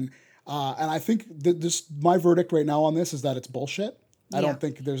again, and I think that my verdict right now on this is that it's bullshit. I don't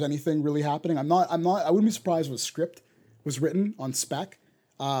think there's anything really happening. I wouldn't be surprised if a script was written on spec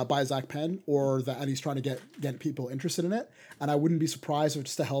by Zach Penn, and he's trying to get people interested in it. And I wouldn't be surprised if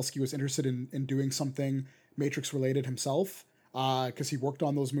Stahelski was interested in doing something Matrix related himself, because he worked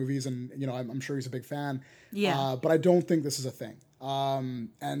on those movies, and I'm sure he's a big fan. Yeah. But I don't think this is a thing.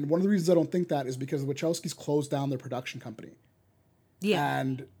 And one of the reasons I don't think that is because the Wachowskis closed down their production company. Yeah.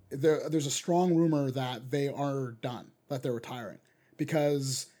 And there's a strong rumor that they are done, that they're retiring,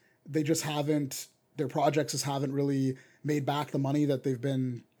 because they just haven't, their projects just haven't really made back the money that have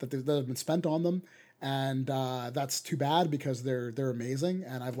been spent on them. And that's too bad, because they're amazing,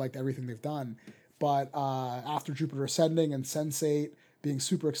 and I've liked everything they've done. But after Jupiter Ascending and Sense8 being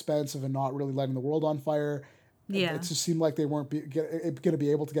super expensive and not really lighting the world on fire, it just seemed like they weren't going to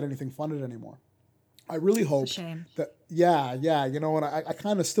be able to get anything funded anymore. I really hope that, and I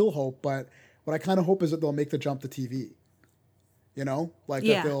kind of still hope, but what I kind of hope is that they'll make the jump to TV.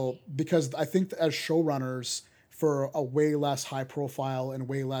 That because I think that as showrunners for a way less high profile and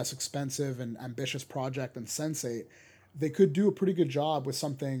way less expensive and ambitious project than Sense8, they could do a pretty good job with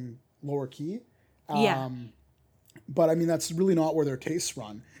something lower key. But I mean, that's really not where their tastes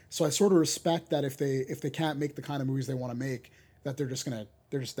run. So I sort of respect that if they can't make the kind of movies they want to make, that they're just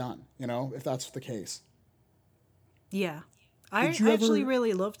done, if that's the case. Yeah. I actually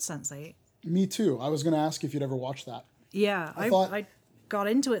really loved Sense8. Me too. I was going to ask if you'd ever watched that. Yeah. I got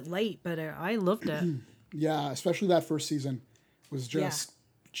into it late, but I loved it. Yeah, especially that first season was just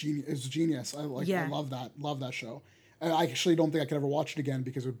genius. It was genius. I love that show. And I actually don't think I could ever watch it again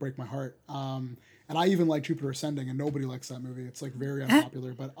because it would break my heart. And I even like Jupiter Ascending, and nobody likes that movie. It's like very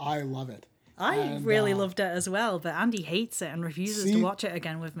unpopular, but I love it. I really loved it as well, but Andy hates it and refuses to watch it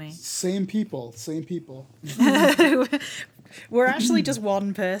again with me. Same people. We're actually just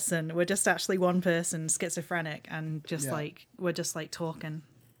one person. We're just actually one person, schizophrenic, and we're just talking,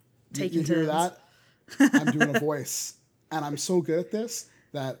 taking turns. You hear that? I'm doing a voice, and I'm so good at this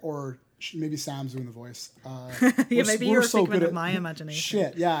maybe Sam's doing the voice. Maybe you're a figment of my imagination.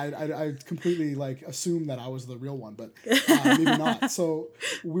 Shit, yeah, I completely assumed that I was the real one, but maybe not. So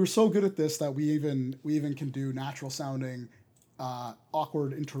we're so good at this that we even can do natural sounding,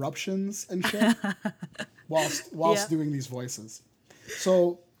 awkward interruptions and shit whilst doing these voices.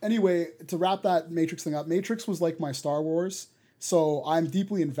 So anyway, to wrap that Matrix thing up, Matrix was like my Star Wars. So I'm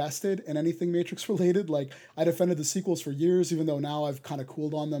deeply invested in anything Matrix related. Like, I defended the sequels for years, even though now I've kind of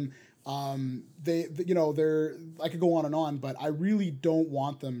cooled on them. I could go on and on, but I really don't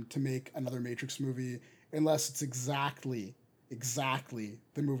want them to make another Matrix movie unless it's exactly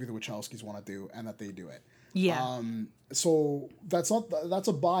the movie the Wachowskis want to do and that they do it. Yeah. So that's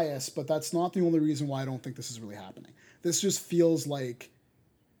a bias, but that's not the only reason why I don't think this is really happening. This just feels like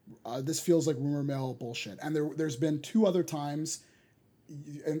rumor mill bullshit. And there's been two other times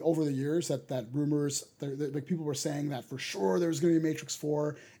over the years that rumors, like people were saying that for sure there's going to be Matrix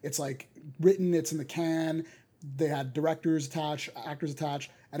 4. It's like written, it's in the can. They had directors attached, actors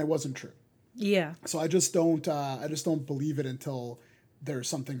attached, and it wasn't true. Yeah. So I just don't believe it until there's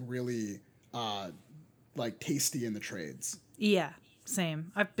something really like tasty in the trades. Yeah.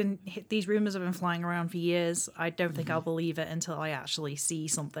 Same. These rumors have been flying around for years. I don't think I'll believe it until I actually see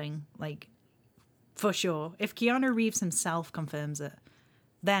something, like, for sure. If Keanu Reeves himself confirms it,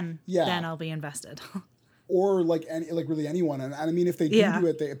 then I'll be invested. Or like really anyone. And I mean, if they do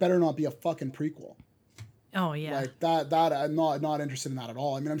it, it better not be a fucking prequel. Oh yeah. Like that I'm not interested in that at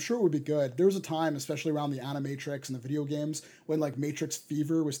all. I mean, I'm sure it would be good. There was a time, especially around the Animatrix and the video games, when like Matrix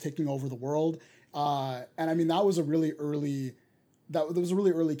fever was taking over the world. And I mean, that was a really early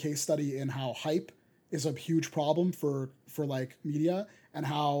case study in how hype is a huge problem for like media, and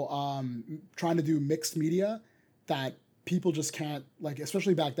how trying to do mixed media that people just can't, like,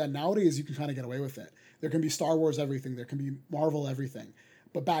 especially back then. Nowadays you can kind of get away with it. There can be Star Wars everything, there can be Marvel everything.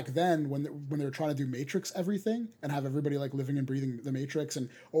 But back then, when they were trying to do Matrix everything and have everybody like living and breathing the Matrix, and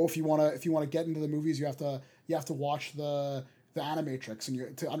if you want to get into the movies, you have to watch the Animatrix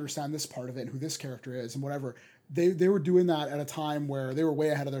and to understand this part of it and who this character is and whatever. They were doing that at a time where they were way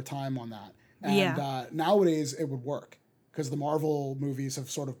ahead of their time on that. And nowadays it would work because the Marvel movies have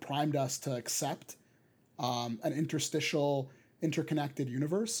sort of primed us to accept an interconnected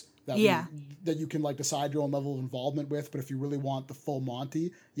universe that you can like decide your own level of involvement with. But if you really want the full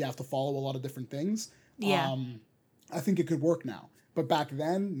Monty, you have to follow a lot of different things. Yeah. I think it could work now, but back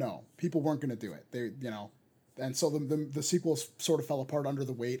then, no, people weren't going to do it. And so the sequels sort of fell apart under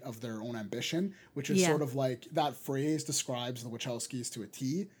the weight of their own ambition, which is sort of like that phrase describes the Wachowskis to a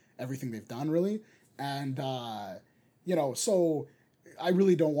T, everything they've done really. And, so I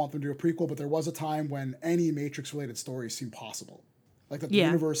really don't want them to do a prequel, but there was a time when any Matrix related story seemed possible. Like that the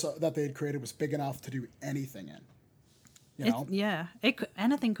universe that they had created was big enough to do anything in.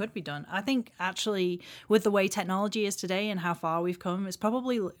 Anything could be done. I think actually with the way technology is today and how far we've come, it's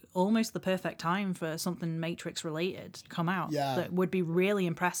probably almost the perfect time for something Matrix related to come out that would be really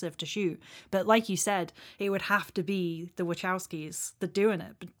impressive to shoot. But like you said, it would have to be the Wachowskis that doing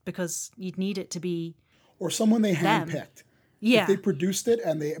it, because you'd need it to be or someone they handpicked. Yeah. If they produced it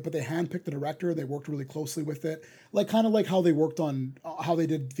but they handpicked the director, they worked really closely with it. Like kind of like how they worked on how they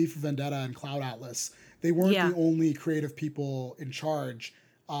did V for Vendetta and Cloud Atlas. They weren't the only creative people in charge.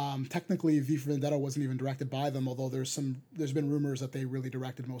 Technically, V for Vendetta wasn't even directed by them, although there's been rumors that they really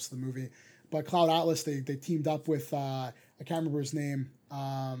directed most of the movie. But Cloud Atlas, they teamed up with I can't remember his name,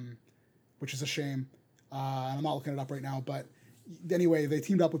 which is a shame. And I'm not looking it up right now. But anyway, they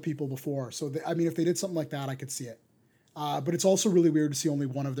teamed up with people before. So if they did something like that, I could see it. But it's also really weird to see only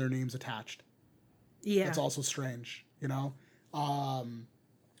one of their names attached. Yeah, it's also strange,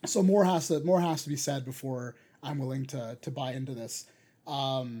 So more has to be said before I'm willing to buy into this.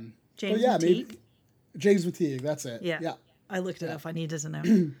 James McTeague? James McTeague, that's it. Yeah. I looked it up. I needed to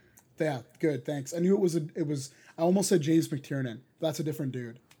know. Yeah, good, thanks. I knew it was. I almost said James McTiernan. That's a different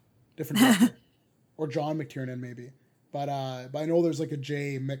dude, different director, or John McTiernan maybe. But I know there's like a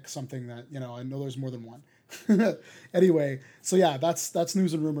J Mick something that I know there's more than one. Anyway, so yeah, that's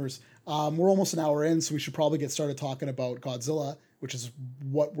news and rumors. We're almost an hour in, so we should probably get started talking about Godzilla, which is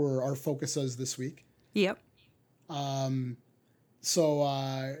what our focus is this week. Yep.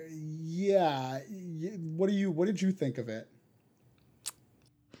 So yeah, what did you think of it?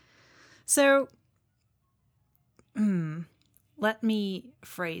 So, let me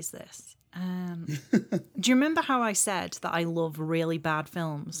phrase this. Do you remember how I said that I love really bad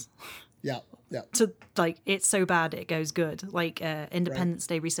films? Yeah. To like, it's so bad it goes good. Like Independence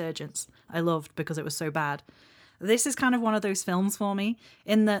Day Resurgence, I loved because it was so bad. This is kind of one of those films for me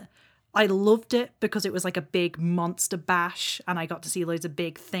in that I loved it because it was like a big monster bash, and I got to see loads of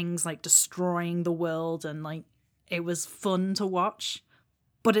big things like destroying the world, and like it was fun to watch.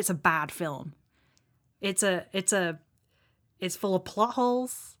 But it's a bad film. It's full of plot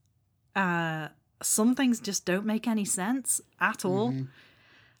holes. Some things just don't make any sense at all. Mm-hmm.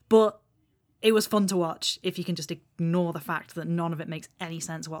 But it was fun to watch if you can just ignore the fact that none of it makes any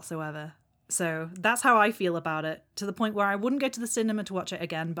sense whatsoever. So that's how I feel about it, to the point where I wouldn't go to the cinema to watch it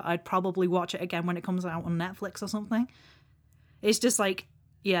again, but I'd probably watch it again when it comes out on Netflix or something. It's just like,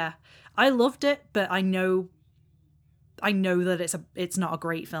 yeah, I loved it, but I know that it's not a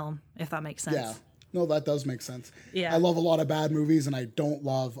great film, if that makes sense. Yeah. No, that does make sense. I Yeah. love a lot of bad movies and I don't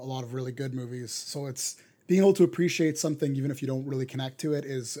love a lot of really good movies. So it's being able to appreciate something even if you don't really connect to it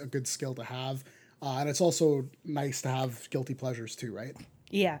is a good skill to have. And it's also nice to have guilty pleasures too, right?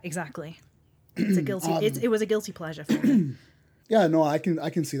 Yeah, exactly. It's a guilty. It was a guilty pleasure for me. Yeah, no, I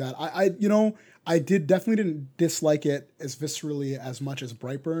can see that. I definitely didn't dislike it as viscerally as much as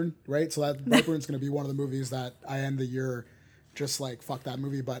Brightburn, right? So that Brightburn's going to be one of the movies that I end the year just like fuck that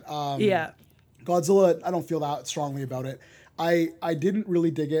movie. But Yeah. Godzilla, I don't feel that strongly about it. I didn't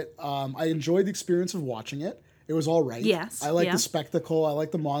really dig it. I enjoyed the experience of watching it. It was all right. Yes, I like yeah. the spectacle. I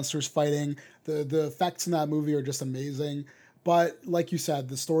like the monsters fighting. The effects in that movie are just amazing. But like you said,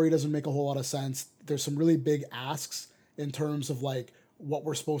 the story doesn't make a whole lot of sense. There's some really big asks in terms of like what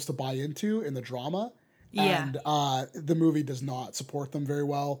we're supposed to buy into in the drama. Yeah. And the movie does not support them very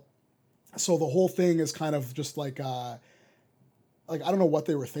well. So the whole thing is kind of just like I don't know what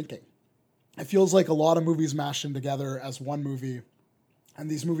they were thinking. It feels like a lot of movies mashed in together as one movie, and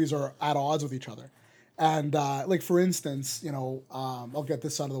these movies are at odds with each other. And like for instance, I'll get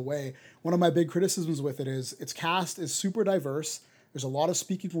this out of the way. One of my big criticisms with it is its cast is super diverse. There's a lot of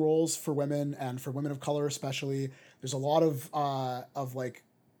speaking roles for women and for women of color especially. There's a lot of like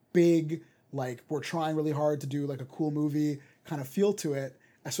big, like we're trying really hard to do like a cool movie kind of feel to it,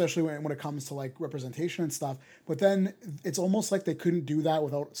 especially when it comes to like representation and stuff. But then it's almost like they couldn't do that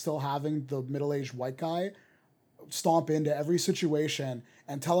without still having the middle-aged white guy stomp into every situation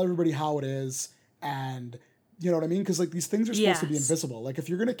and tell everybody how it is. And you know what I mean? Because like these things are supposed to be Yes. invisible. Like if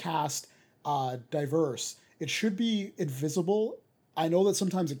you're gonna cast diverse, it should be invisible. I know that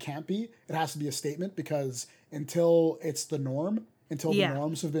sometimes it can't be. It has to be a statement because until it's the norm, until the Yeah.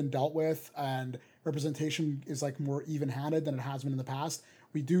 norms have been dealt with and representation is like more even-handed than it has been in the past,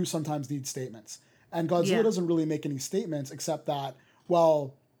 we do sometimes need statements. And Godzilla Yeah. doesn't really make any statements except that,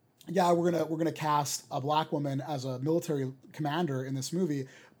 well, yeah, we're gonna cast a black woman as a military commander in this movie,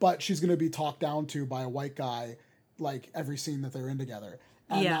 but she's gonna be talked down to by a white guy like every scene that they're in together.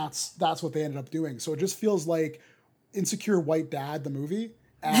 And Yeah. that's what they ended up doing. So it just feels like Insecure White Dad the movie.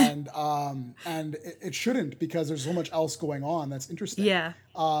 And it shouldn't because there's so much else going on that's interesting. Yeah.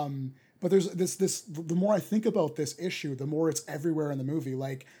 But there's this the more I think about this issue, the more it's everywhere in the movie.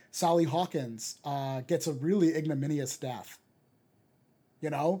 Like Sally Hawkins gets a really ignominious death.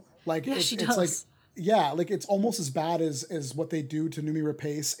 Like Yeah, she it's like does. yeah, like it's almost as bad as what they do to Numi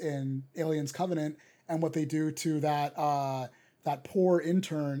Rapace in Aliens Covenant and what they do to that poor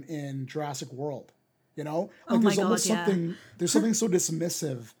intern in Jurassic World. Oh my There's God, almost yeah. something so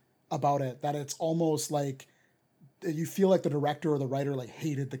dismissive about it that it's almost like you feel like the director or the writer like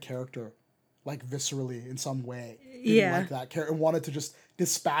hated the character like viscerally in some way. Didn't Yeah. like that character and wanted to just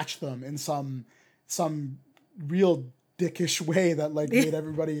dispatch them in some real dickish way that like made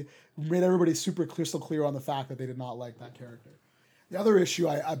everybody super crystal clear on the fact that they did not like that character. The other issue,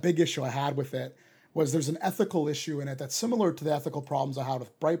 a big issue I had with it was there's an ethical issue in it that's similar to the ethical problems I had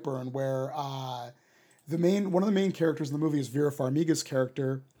with Brightburn, where one of the main characters in the movie is Vera Farmiga's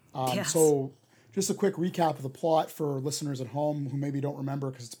character. Yes. So just a quick recap of the plot for listeners at home who maybe don't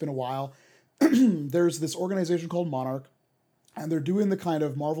remember because it's been a while. There's this organization called Monarch, and they're doing the kind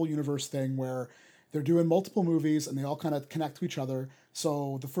of Marvel Universe thing where they're doing multiple movies and they all kind of connect to each other.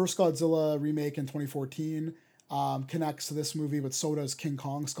 So the first Godzilla remake in 2014 connects to this movie, but so does King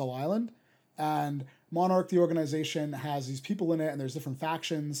Kong Skull Island. And Monarch, the organization, has these people in it, and there's different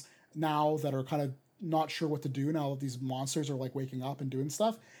factions now that are kind of not sure what to do now that these monsters are like waking up and doing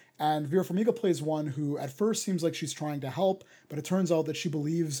stuff. And Vera Farmiga plays one who at first seems like she's trying to help, but it turns out that she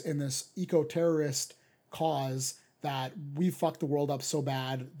believes in this eco-terrorist cause that we fucked the world up so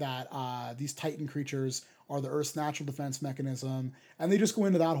bad that these Titan creatures are the Earth's natural defense mechanism, and they just go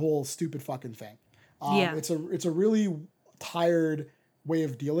into that whole stupid fucking thing. Yeah. It's a really tired way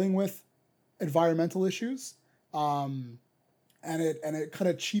of dealing with environmental issues, and it kind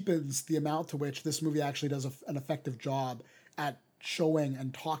of cheapens the amount to which this movie actually does an effective job at showing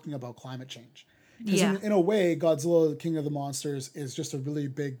and talking about climate change. Because Yeah. in a way, Godzilla, King of the Monsters, is just a really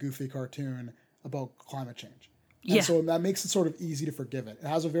big, goofy cartoon about climate change. And Yeah. so that makes it sort of easy to forgive it. It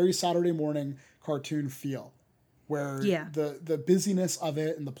has a very Saturday morning cartoon feel, where Yeah. the busyness of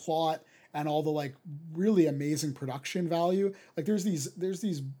it and the plot and all the like really amazing production value, like there's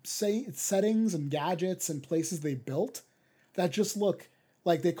these settings and gadgets and places they built that just look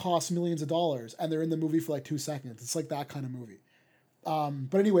like they cost millions of dollars and they're in the movie for like 2 seconds. It's like that kind of movie.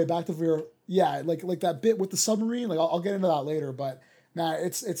 But anyway, back to Vera. Yeah, like that bit with the submarine. Like I'll get into that later, but man,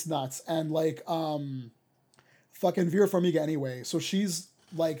 it's nuts. And like fucking Vera Farmiga anyway. So she's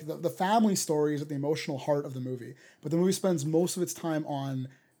like the family story is at the emotional heart of the movie, but the movie spends most of its time on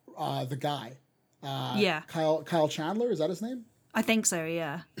the guy, Yeah. Kyle Chandler, is that his name? I think so,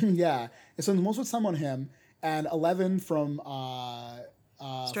 yeah. Yeah, it spends most of its time on him, and Eleven Stranger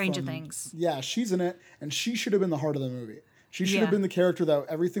from Things. yeah, she's in it, and she should have been the heart of the movie. She should have Yeah. been the character that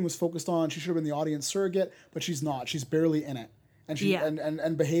everything was focused on. She should have been the audience surrogate, but she's not. She's barely in it, and she Yeah.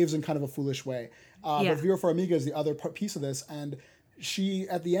 and behaves in kind of a foolish way. Yeah. But Vera Farmiga is the other piece of this, and she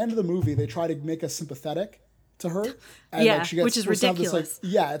at the end of the movie they try to make us sympathetic to her, and Yeah, like she gets which is supposed to have this, ridiculous.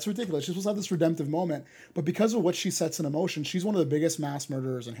 yeah, it's ridiculous. She's supposed to have this redemptive moment, but because of what she sets in emotion, she's one of the biggest mass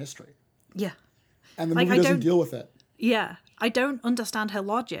murderers in history, Yeah. and the Like, movie I doesn't don't- deal with it. Yeah. I don't understand her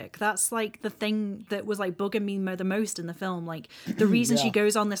logic. That's like the thing that was like bugging me the most in the film. Like the reason she Yeah.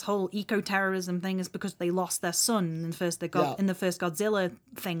 goes on this whole eco-terrorism thing is because they lost their son in the first in the first Godzilla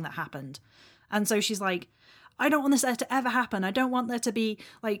thing that happened. And so she's like, I don't want this to ever happen. I don't want there to be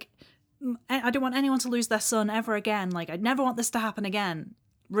like I don't want anyone to lose their son ever again. Like, I never want this to happen again.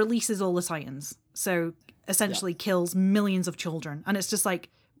 Releases all the Titans. So essentially kills millions of children. And it's just like,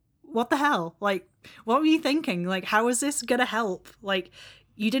 what the hell? Like, what were you thinking? Like, how is this going to help? Like,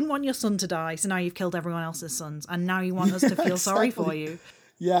 you didn't want your son to die, so now you've killed everyone else's sons. And now you want us to feel sorry for you.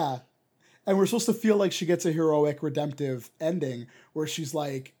 Yeah. And we're supposed to feel like she gets a heroic, redemptive ending where she's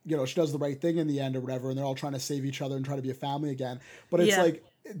like, you know, she does the right thing in the end or whatever, and they're all trying to save each other and try to be a family again. But it's Yeah. like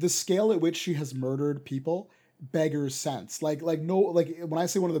the scale at which she has murdered people beggars sense. Like no, like when I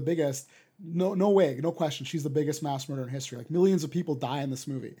say one of the biggest, no way, no question, she's the biggest mass murderer in history. Like millions of people die in this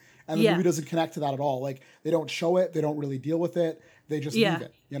movie, and the Yeah. movie doesn't connect to that at all. Like they don't show it, they don't really deal with it, they just Yeah. leave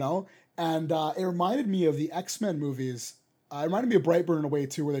it, you know. And it reminded me of the X-Men movies. It reminded me of Brightburn in a way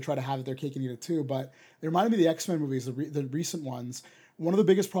too, where they try to have it their cake and eat it too. But it reminded me of the X-Men movies, the recent ones. One of the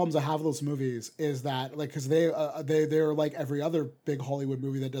biggest problems I have with those movies is that, like, because they're like every other big Hollywood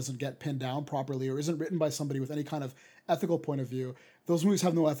movie that doesn't get pinned down properly or isn't written by somebody with any kind of ethical point of view. Those movies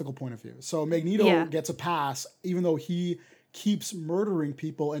have no ethical point of view. So Magneto Yeah. gets a pass, even though he keeps murdering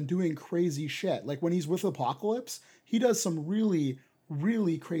people and doing crazy shit. Like when he's with Apocalypse, he does some really,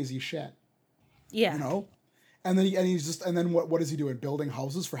 really crazy shit. Yeah. You know. And then what is he doing? Building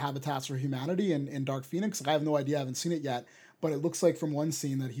houses for Habitats for Humanity in Dark Phoenix? I have no idea. I haven't seen it yet. But it looks like from one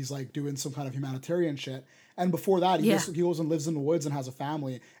scene that he's like doing some kind of humanitarian shit. And before that, he goes and lives in the woods and has a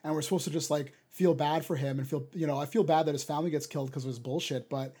family. And we're supposed to just like feel bad for him and feel, you know, I feel bad that his family gets killed because of his bullshit.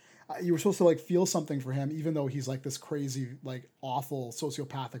 But you were supposed to like feel something for him, even though he's like this crazy, like awful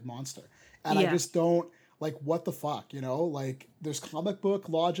sociopathic monster. And I just don't like, what the fuck, you know? Like there's comic book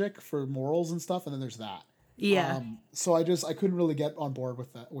logic for morals and stuff, and then there's that. Yeah. So I couldn't really get on board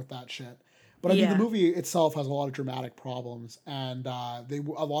with that shit. But I mean, Yeah. the movie itself has a lot of dramatic problems, and a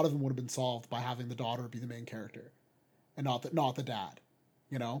lot of them would have been solved by having the daughter be the main character, and not the dad.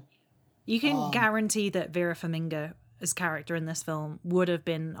 You know, You can guarantee that Vera Farmiga's character in this film would have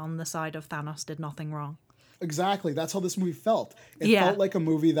been on the side of Thanos did nothing wrong. exactly. That's how this movie felt. It Yeah. felt like a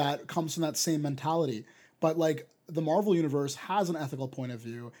movie that comes from that same mentality. But like the Marvel universe has an ethical point of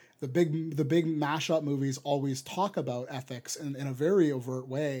view. The big mashup movies always talk about ethics in a very overt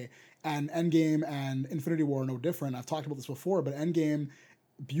way. And Endgame and Infinity War are no different. I've talked about this before, but Endgame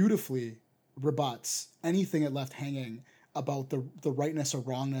beautifully rebuts anything it left hanging about the rightness or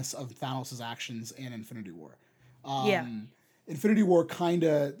wrongness of Thanos' actions in Infinity War. Yeah. Infinity War kind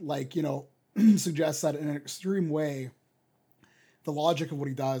of like, you know, suggests that in an extreme way, the logic of what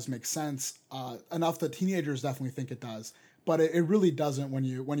he does makes sense enough that teenagers definitely think it does, but it really doesn't when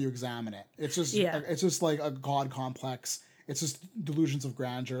you examine it. It's just like a god complex. It's just delusions of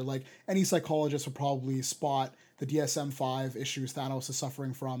grandeur. Like any psychologist would probably spot the DSM-5 issues Thanos is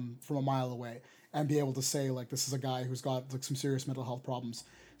suffering from a mile away and be able to say like this is a guy who's got like some serious mental health problems.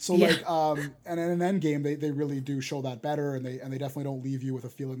 So like and in an Endgame they really do show that better, and they definitely don't leave you with a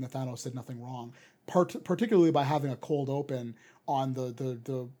feeling that Thanos did nothing wrong. Particularly by having a cold open on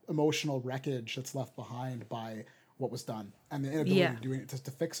the emotional wreckage that's left behind by what was done and the inability to do it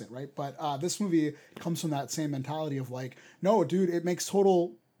to fix it, right? But this movie comes from that same mentality of like, no, dude, it makes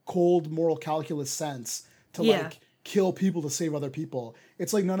total cold moral calculus sense to like kill people to save other people.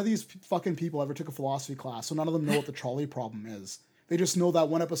 It's like none of these fucking people ever took a philosophy class, so none of them know what the trolley problem is. They just know that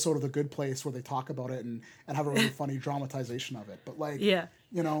one episode of The Good Place where they talk about it and have a really funny dramatization of it. But like, you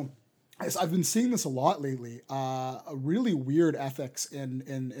know, I've been seeing this a lot lately. A really weird ethics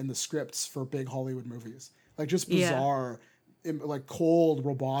in the scripts for big Hollywood movies, like just bizarre, like cold,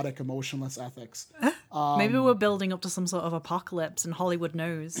 robotic, emotionless ethics. Maybe we're building up to some sort of apocalypse, and Hollywood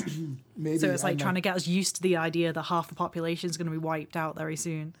knows. Maybe So it's like trying to get us used to the idea that half the population is going to be wiped out very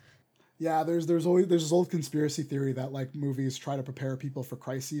soon. Yeah, there's this old conspiracy theory that like movies try to prepare people for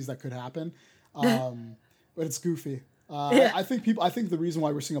crises that could happen, but it's goofy. Yeah. I think the reason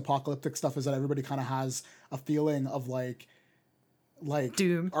why we're seeing apocalyptic stuff is that everybody kind of has a feeling of like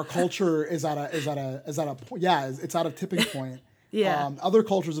Doom. our culture is at a yeah, it's at a tipping point. Yeah. Other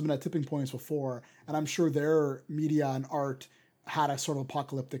cultures have been at tipping points before, and I'm sure their media and art had a sort of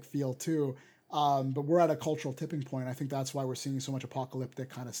apocalyptic feel too. But we're at a cultural tipping point. I think that's why we're seeing so much apocalyptic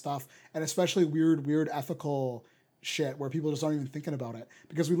kind of stuff, and especially weird ethical shit where people just aren't even thinking about it,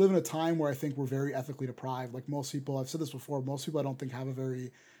 because we live in a time where I think we're very ethically deprived. Like most people, I've said this before, most people I don't think have a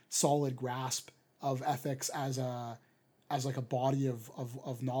very solid grasp of ethics as like a body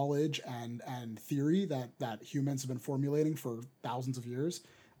of knowledge and theory that humans have been formulating for thousands of years.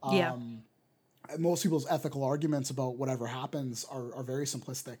 Yeah. Most people's ethical arguments about whatever happens are very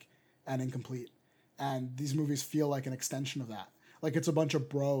simplistic and incomplete. And these movies feel like an extension of that. Like it's a bunch of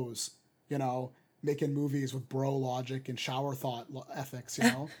bros, you know, making movies with bro logic and shower thought ethics, you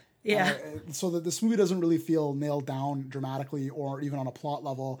know? Yeah. So that this movie doesn't really feel nailed down dramatically or even on a plot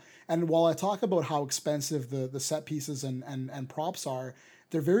level. And while I talk about how expensive the set pieces and props are,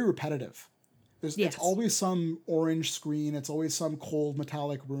 they're very repetitive. It's always some orange screen. It's always some cold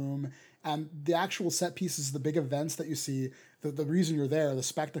metallic room. And the actual set pieces, the big events that you see, the reason you're there, the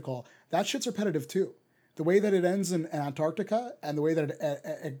spectacle, that shit's repetitive too. The way that it ends in Antarctica and the way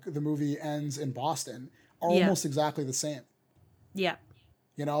that the movie ends in Boston are almost exactly the same. Yeah.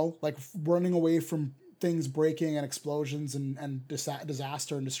 You know, like running away from things breaking and explosions and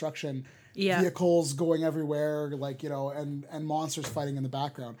disaster and destruction. Yeah. Vehicles going everywhere, like, you know, and monsters fighting in the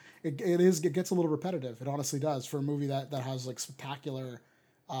background. It gets a little repetitive. It honestly does for a movie that has like spectacular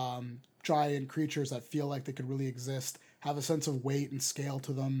giant creatures that feel like they could really exist, have a sense of weight and scale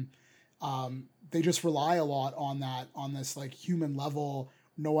to them. They just rely a lot on this like human level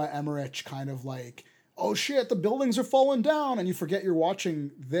Noah Emmerich kind of like, oh shit, the buildings are falling down, and you forget you're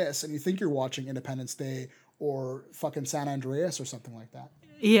watching this and you think you're watching Independence Day or fucking San Andreas or something like that.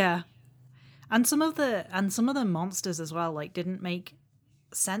 Yeah. And some of the monsters as well, like, didn't make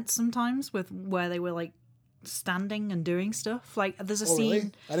sense sometimes with where they were like standing and doing stuff. Like there's a scene.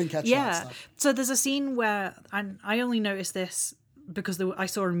 Really? I didn't catch that stuff. So there's a scene where, and I only noticed this because I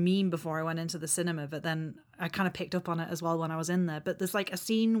saw a meme before I went into the cinema, but then I kind of picked up on it as well when I was in there. But there's like a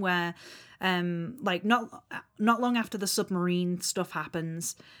scene where, like not long after the submarine stuff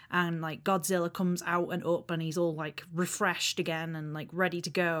happens, and like Godzilla comes out and up, and he's all like refreshed again and like ready to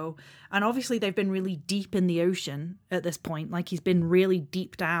go. And obviously they've been really deep in the ocean at this point. Like he's been really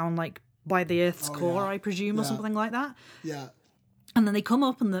deep down, like by the Earth's core, I presume, or something like that. Yeah. And then they come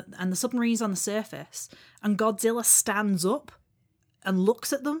up, and the submarine's on the surface, and Godzilla stands up and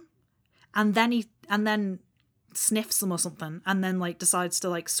looks at them, and then sniffs them or something, and then like decides to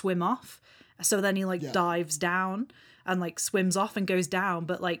like swim off. So then he like dives down and like swims off and goes down,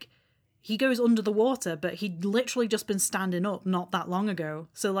 but like he goes under the water, but he'd literally just been standing up not that long ago.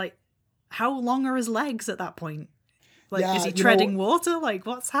 So like, how long are his legs at that point? Like, is he treading water? Like,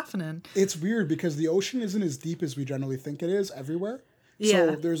 what's happening? It's weird because the ocean isn't as deep as we generally think it is everywhere.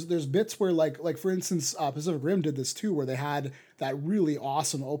 Yeah. So there's bits where like for instance, Pacific Rim did this too, where they had that really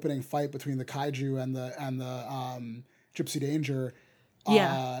awesome opening fight between the kaiju and the Gypsy Danger,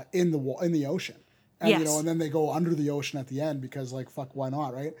 in the ocean, and you know, and then they go under the ocean at the end because like fuck, why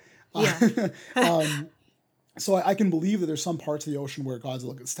not, right? Yeah. So I can believe that there's some parts of the ocean where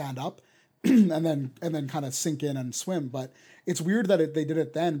Godzilla could stand up and then kind of sink in and swim, but it's weird that they did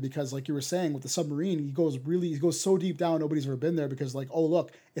it then, because like you were saying with the submarine, he goes so deep down nobody's ever been there, because like, oh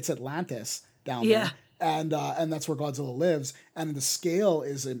look, it's Atlantis down there, and that's where Godzilla lives, and the scale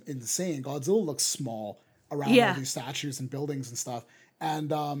is insane. Godzilla looks small around all these statues and buildings and stuff, and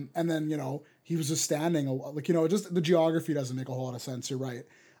then, you know, he was just standing, like, you know, just the geography doesn't make a whole lot of sense. You're right.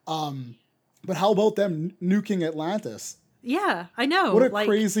 But how about them nuking Atlantis? Yeah, I know. What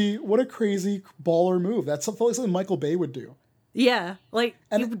a crazy baller move. That's something Michael Bay would do. Yeah, like,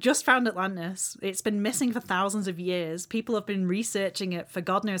 you just found Atlantis. It's been missing for thousands of years. People have been researching it for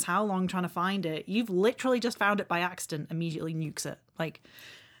God knows how long, trying to find it. You've literally just found it by accident, immediately nukes it. Like,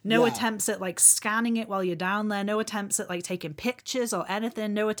 no attempts at, like, scanning it while you're down there. No attempts at, like, taking pictures or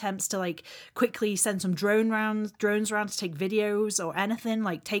anything. No attempts to, like, quickly send some drones around to take videos or anything.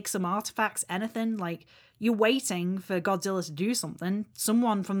 Like, take some artifacts, anything. Like, you're waiting for Godzilla to do something.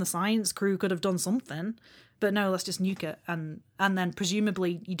 Someone from the science crew could have done something. But no, let's just nuke it, and then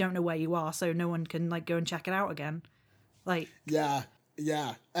presumably you don't know where you are, so no one can like go and check it out again. Like yeah,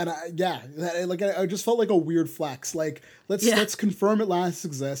 and I just felt like a weird flex. Like let's confirm Atlantis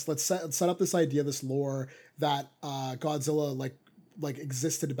exists. Let's set up this idea, this lore that Godzilla like like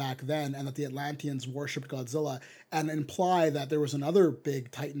existed back then, and that the Atlanteans worshipped Godzilla, and imply that there was another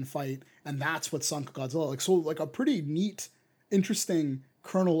big Titan fight, and that's what sunk Godzilla. Like, so like a pretty neat, interesting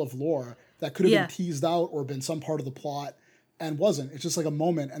kernel of lore that could have Yeah. been teased out or been some part of the plot, and wasn't. It's just like a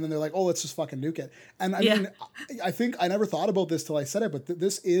moment, and then they're like, "Oh, let's just fucking nuke it." And I Yeah. mean, I think I never thought about this till I said it, but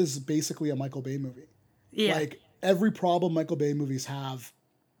this is basically a Michael Bay movie. Yeah. Like every problem Michael Bay movies have,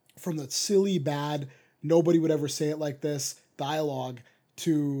 from the silly, bad, nobody would ever say it like this dialogue,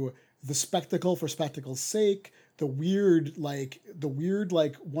 to the spectacle for spectacle's sake, the weird like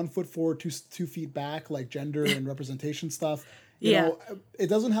 1 foot forward, 2 feet back, like gender and representation stuff. You Yeah. know, it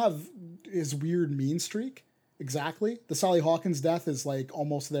doesn't have his weird mean streak exactly. The Sally Hawkins death is like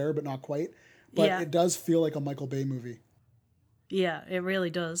almost there, but not quite. But Yeah. it does feel like a Michael Bay movie. Yeah, it really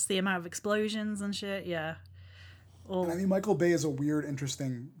does. The amount of explosions and shit, yeah. Oh, And I mean, Michael Bay is a weird,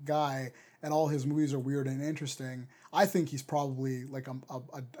 interesting guy, and all his movies are weird and interesting. I think he's probably like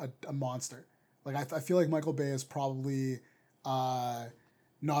a monster. Like I feel like Michael Bay is probably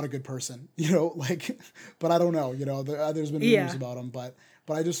not a good person, you know. Like, but I don't know. You know, there's been rumors Yeah. about him, but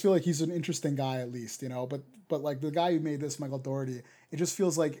I just feel like he's an interesting guy at least, you know. But like the guy who made this, Michael Dougherty, it just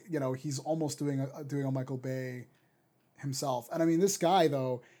feels like, you know, he's almost doing a Michael Bay himself. And I mean, this guy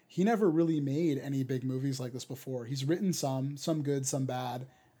though, he never really made any big movies like this before. He's written some good, some bad.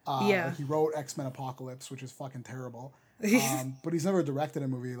 Yeah. He wrote X-Men Apocalypse, which is fucking terrible. But he's never directed a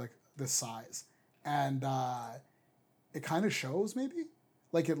movie like this size. And it kind of shows, maybe.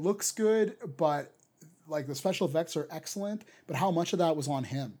 Like, it looks good, but like the special effects are excellent. But how much of that was on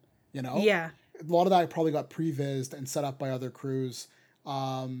him? You know? yeah. A lot of that probably got prevised and set up by other crews.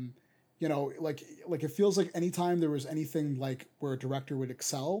 You know, like it feels like anytime there was anything like where a director would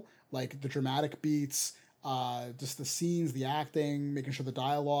excel, like the dramatic beats, just the scenes, the acting, making sure the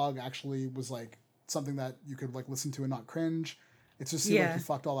dialogue actually was like something that you could like listen to and not cringe. It just seemed like Yeah. he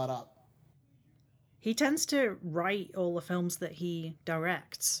fucked all that up. He tends to write all the films that he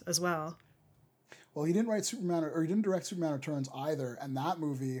directs as well. Well, he didn't write Superman, or he didn't direct Superman Returns either, and that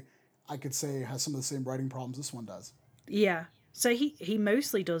movie, I could say, has some of the same writing problems this one does. Yeah. So he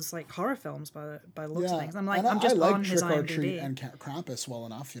mostly does like horror films by the looks of things. I'm like, and I'm just I like on his Trick or Treat IMDb. and Krampus well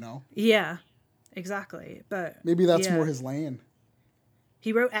enough, you know. Yeah, exactly. But Maybe that's yeah. more his lane.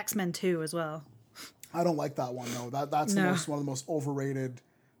 He wrote X-Men 2 as well. I don't like that one though. That's No. one of the most overrated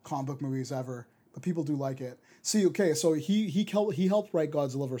comic book movies ever. But people do like it. See, okay, so he helped write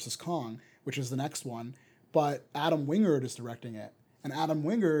Godzilla vs. Kong, which is the next one, but Adam Wingard is directing it, and Adam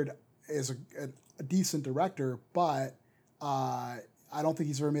Wingard is a decent director, but I don't think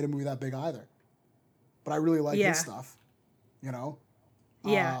he's ever made a movie that big either. But I really like Yeah. his stuff, you know.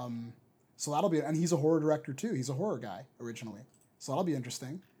 Yeah. So that'll be, and he's a horror director too. He's a horror guy originally, so that'll be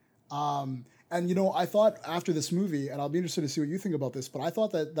interesting. And you know, I thought after this movie, and I'll be interested to see what you think about this, but I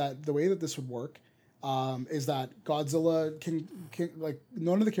thought that the way that this would work is that Godzilla can like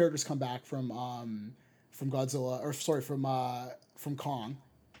none of the characters come back from Godzilla, or sorry, from Kong,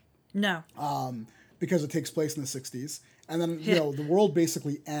 No. because it takes place in the 60s. And then, you know, the world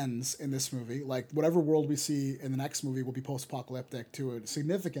basically ends in this movie. Like, whatever world we see in the next movie will be post-apocalyptic to a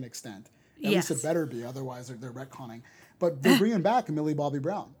significant extent. At least Yes. it better be, otherwise they're retconning. But they're bringing back Millie Bobby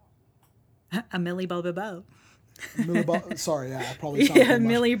Brown. A Millie Bobby Bow. Sorry, yeah, I probably sounded Yeah, too much.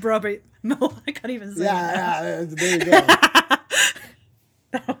 Millie Bobby. No, I can't even say that. Yeah, there you go.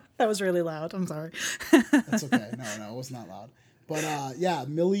 That was really loud. I'm sorry. That's okay. No, it was not loud. But yeah,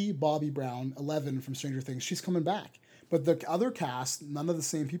 Millie Bobby Brown, 11 from Stranger Things, she's coming back. But the other cast, none of the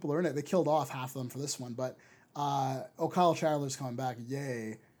same people are in it. They killed off half of them for this one. But Kyle Chandler's coming back.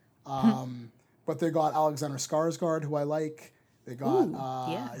 Yay. But they got Alexander Skarsgård, who I like. They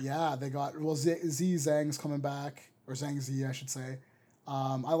got, they got, well, Z Zhang's coming back. Or Zhang Z, I should say.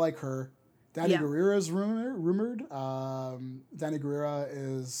 I like her. Danny Gurira is rumored. Danny Gurira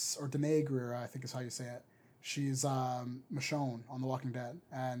is, or Danae Gurira, I think is how you say it. She's Michonne on The Walking Dead.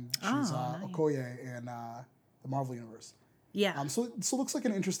 And she's nice. Okoye in the Marvel Universe. Yeah. So it looks like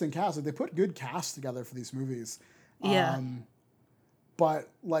an interesting cast. Like, they put good casts together for these movies. Yeah. But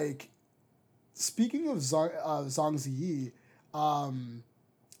like, speaking of Zhang Ziyi,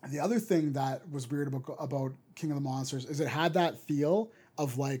 the other thing that was weird about King of the Monsters is it had that feel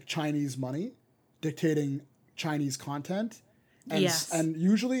of like Chinese money dictating Chinese content. And, Yes. and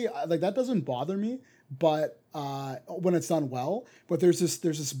usually like that doesn't bother me, but when it's done well. But there's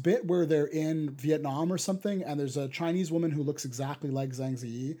this bit where they're in Vietnam or something, and there's a Chinese woman who looks exactly like Zhang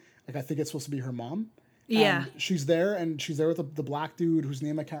Ziyi. Like, I think it's supposed to be her mom. Yeah. And she's there with the black dude whose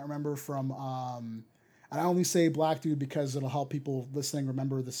name I can't remember from. And I only say black dude because it'll help people listening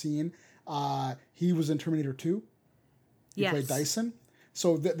remember the scene. He was in Terminator 2. He played Dyson.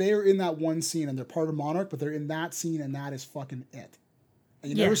 So they are in that one scene, and they're part of Monarch, but they're in that scene, and that is fucking it.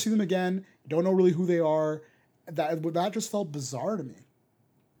 And you never see them again. You don't know really who they are. That just felt bizarre to me.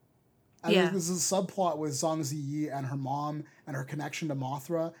 And there's a subplot with Zhang Ziyi and her mom and her connection to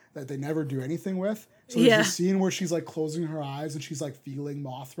Mothra that they never do anything with. So there's a scene where she's like closing her eyes and she's like feeling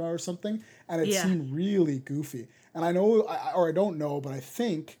Mothra or something, and it seemed really goofy. And I know, or I don't know, but I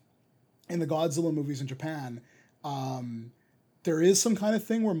think in the Godzilla movies in Japan, there is some kind of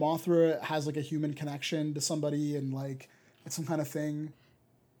thing where Mothra has like a human connection to somebody, and like it's some kind of thing.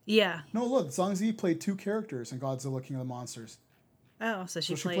 Yeah. No, look, Zhang Ziyi played 2 characters in Godzilla King of the Monsters. Oh, so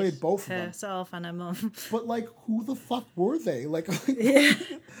she played both herself of them. and her mom. But like, who the fuck were they? Like, I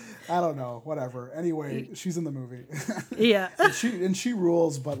don't know. Whatever. Anyway, she's in the movie. Yeah. and she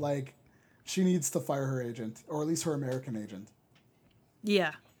rules, but like, she needs to fire her agent, or at least her American agent.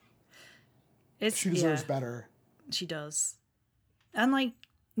 Yeah. She deserves better. She does. And like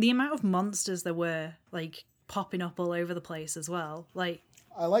the amount of monsters there were like popping up all over the place as well. Like,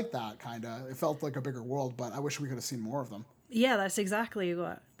 I like that kind of. It felt like a bigger world, but I wish we could have seen more of them. Yeah, that's exactly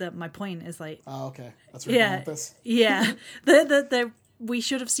what my point is. Like, oh, okay, that's where you're going with this. Yeah, we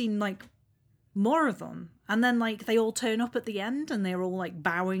should have seen like more of them, and then like they all turn up at the end, and they're all like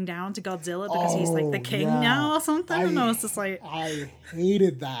bowing down to Godzilla because he's like the king now or something. And I was just like, I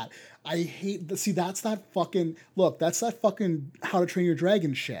hated that. That's that fucking That's that fucking How to Train Your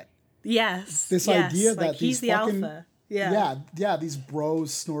Dragon shit. Yes, this idea that he's the fucking, alpha. Yeah, these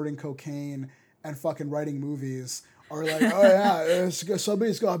bros snorting cocaine and fucking writing movies are like, oh yeah,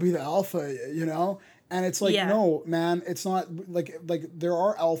 somebody's got to be the alpha, you know? And it's like, no, man, it's not like there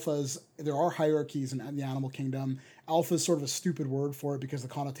are alphas, there are hierarchies in the animal kingdom. Alpha is sort of a stupid word for it because the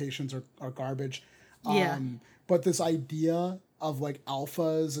connotations are garbage. But this idea of like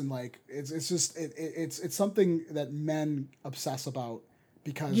alphas and like it's something that men obsess about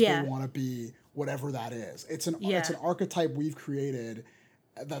because they want to be whatever that is. It's an archetype we've created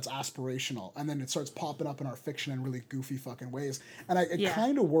that's aspirational, and then it starts popping up in our fiction in really goofy fucking ways. And it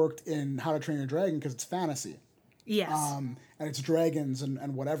kind of worked in How to Train Your Dragon because it's fantasy. Yes. And it's dragons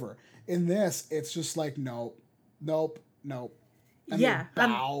and whatever. In this, it's just like nope. And they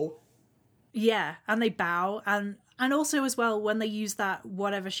bow. And they bow, and also as well when they use that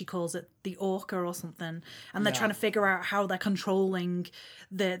whatever she calls it, the orca or something, and they're trying to figure out how they're controlling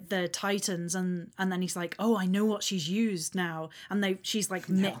the titans, and then he's like, oh, I know what she's used now, and she's like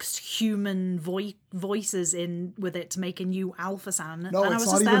mixed human voices in with it to make a new alpha sound. No, and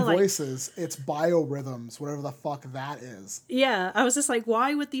it's not even voices, it's biorhythms, whatever the fuck that is. Yeah, I was just like,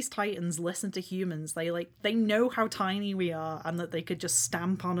 why would these titans listen to humans? They know how tiny we are and that they could just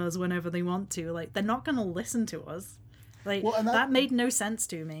stamp on us whenever they want to. Like, they're not going to listen to us. Like, that made no sense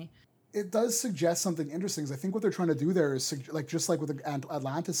to me. It does suggest something interesting. I think what they're trying to do there is, like, just like with the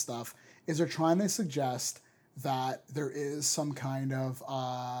Atlantis stuff, is they're trying to suggest that there is some kind of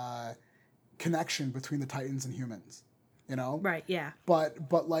connection between the Titans and humans, you know? Right, yeah. But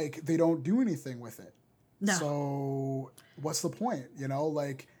like, they don't do anything with it. No. So what's the point, you know?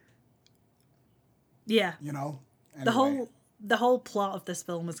 Like, yeah. You know? Anyway. The whole plot of this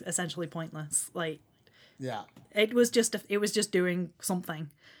film was essentially pointless. Like, yeah. It was just doing something.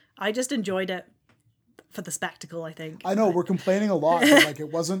 I just enjoyed it for the spectacle, I think. I know, we're complaining a lot, but like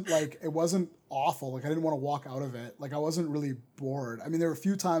it wasn't awful. Like, I didn't want to walk out of it. Like, I wasn't really bored. I mean, there were a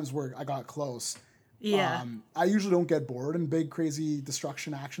few times where I got close. Yeah. I usually don't get bored in big crazy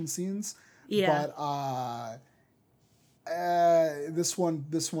destruction action scenes. Yeah. But this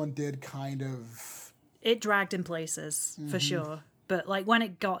one did kind of, it dragged in places for sure. But like when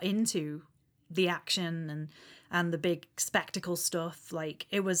it got into the action and the big spectacle stuff, like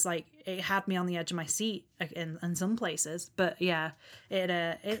it was like it had me on the edge of my seat in some places. But yeah,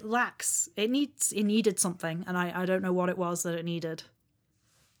 it lacks. It needed something, and I don't know what it was that it needed.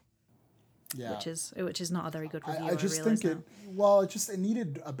 Yeah, which is not a very good review. I just think it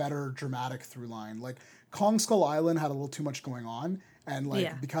needed a better dramatic through line. Like, Kong Skull Island had a little too much going on, and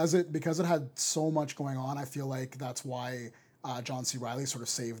like because it had so much going on, I feel like that's why John C. Reilly sort of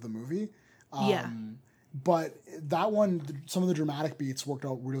saved the movie. But that one, some of the dramatic beats worked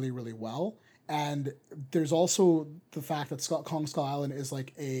out really, really well. And there's also the fact that Kong Skull Island is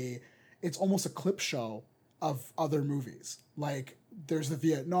like it's almost a clip show of other movies. Like, there's the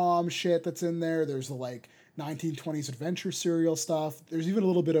Vietnam shit that's in there. There's the like 1920s adventure serial stuff. There's even a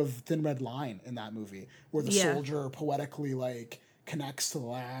little bit of Thin Red Line in that movie where the soldier poetically like connects to the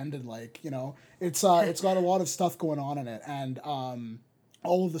land, and like, you know, it's got a lot of stuff going on in it, and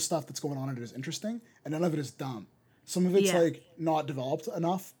all of the stuff that's going on in it is interesting, and none of it is dumb. Some of it's like not developed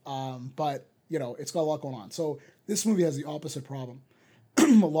enough, but you know, it's got a lot going on. So This movie has the opposite problem.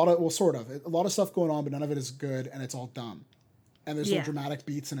 A lot of stuff going on, but none of it is good, and it's all dumb. And there's no dramatic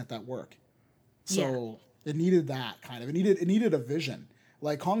beats in it that work. So it needed that kind of. It needed a vision.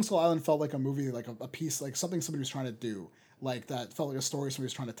 Like Kong Skull Island felt like a movie, like a piece, like something somebody was trying to do. Like that felt like a story somebody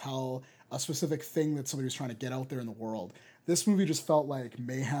was trying to tell, a specific thing that somebody was trying to get out there in the world. This movie just felt like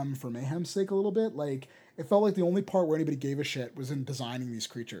mayhem for mayhem's sake a little bit. Like it felt like the only part where anybody gave a shit was in designing these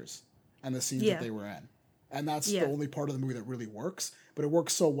creatures and the scenes that they were in. And that's the only part of the movie that really works. But it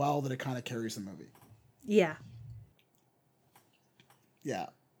works so well that it kind of carries the movie. Yeah. Yeah.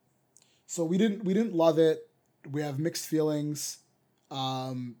 So we didn't love it. We have mixed feelings.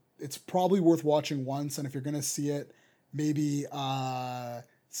 It's probably worth watching once, and if you're gonna see it, maybe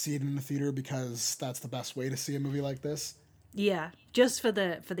see it in the theater because that's the best way to see a movie like this. Yeah, just for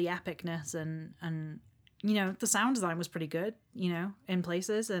the epicness and you know the sound design was pretty good, you know, in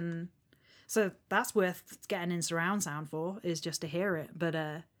places, and so that's worth getting in surround sound for, is just to hear it. But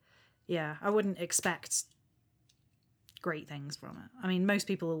yeah, I wouldn't expect great things from it. I mean, most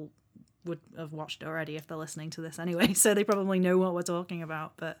people would have watched it already if they're listening to this anyway, so they probably know what we're talking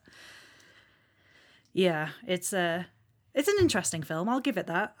about. But yeah, it's an interesting film. I'll give it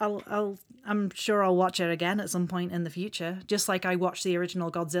that. I'm sure I'll watch it again at some point in the future, just like I watch the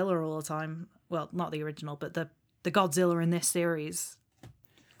original Godzilla all the time. Well, not the original, but the Godzilla in this series.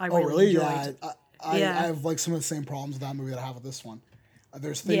 I really enjoyed. Yeah, I have like some of the same problems with that movie that I have with this one.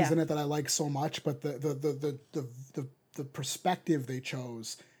 There's things in it that I like so much, but the perspective they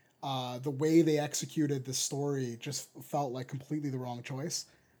chose, the way they executed the story just felt like completely the wrong choice.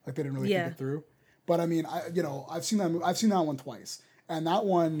 Like they didn't really think it through. But I mean, I've seen that one twice, and that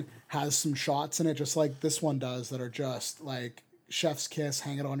one has some shots in it just like this one does that are just like chef's kiss,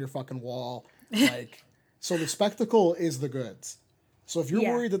 hang it on your fucking wall. Like, so the spectacle is the goods. So if you're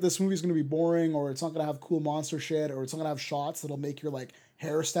worried that this movie's going to be boring, or it's not going to have cool monster shit, or it's not going to have shots that'll make your like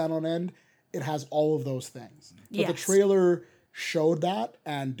hair stand on end, it has all of those things. But the trailer showed that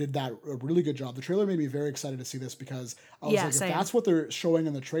and did that a really good job. The trailer made me very excited to see this because I was like, if that's what they're showing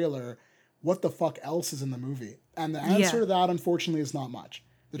in the trailer, what the fuck else is in the movie? And the answer to that, unfortunately, is not much.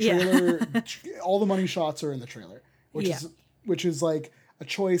 The trailer, all the money shots are in the trailer, which is like a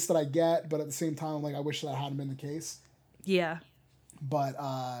choice that I get, but at the same time, I'm like, I wish that hadn't been the case. Yeah. But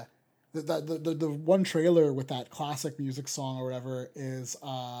the one trailer with that classic music song or whatever is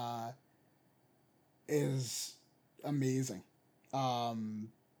amazing.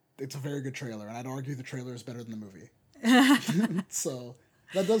 It's a very good trailer, and I'd argue the trailer is better than the movie. So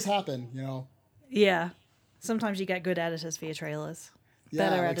that does happen, you know. Yeah. Sometimes you get good editors for your trailers.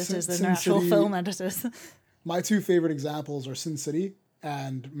 Better like editors than actual film editors. My two favorite examples are Sin City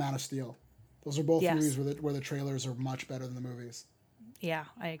and Man of Steel. Those are both movies where the trailers are much better than the movies. Yeah,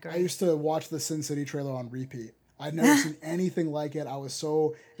 I agree. I used to watch the Sin City trailer on repeat. I'd never seen anything like it.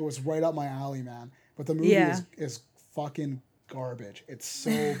 It was right up my alley, man. But the movie is fucking garbage. It's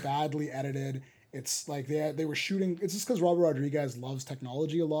so badly edited. It's like they were shooting. It's just because Robert Rodriguez loves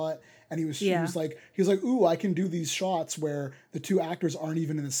technology a lot, and he was like, ooh, I can do these shots where the two actors aren't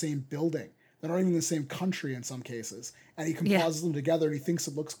even in the same building. They're not even in the same country in some cases, and he composes them together, and he thinks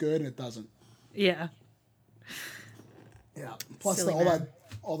it looks good, and it doesn't. Yeah. Yeah. Plus,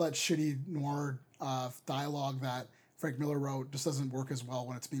 all that shitty noir dialogue that Frank Miller wrote just doesn't work as well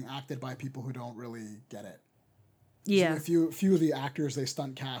when it's being acted by people who don't really get it. Yeah. So a few of the actors they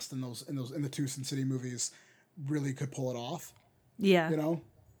stunt cast in the two Sin City movies really could pull it off. Yeah. You know?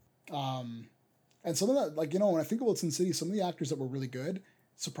 And some of that, like, you know, when I think about Sin City, some of the actors that were really good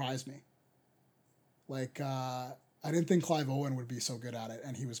surprised me. Like, I didn't think Clive Owen would be so good at it,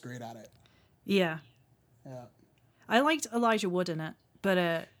 and he was great at it. Yeah. Yeah. I liked Elijah Wood in it, but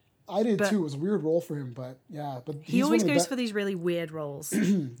I did too. It was a weird role for him, but yeah. But he always goes for these really weird roles.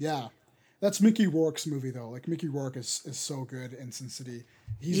 Yeah. That's Mickey Rourke's movie, though. Like, Mickey Rourke is so good in Sin City.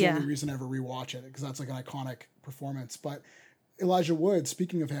 He's the only reason I ever rewatch it, because that's like an iconic performance. But Elijah Wood,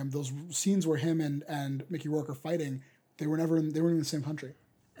 speaking of him, those scenes where him and Mickey Rourke are fighting, they weren't in the same country.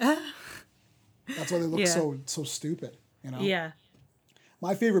 That's why they look so stupid, you know? Yeah.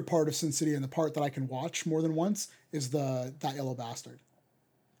 My favorite part of Sin City, and the part that I can watch more than once, is That Yellow Bastard.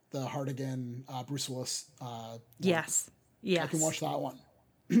 The Hartigan, Bruce Willis. Yes. Yes. I can watch that one.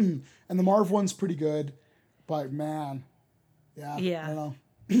 And the Marv one's pretty good, but man, I don't know.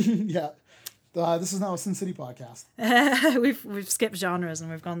 This is now a Sin City podcast. We've skipped genres and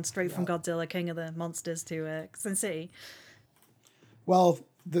we've gone straight from Godzilla, King of the Monsters, to Sin City. Well,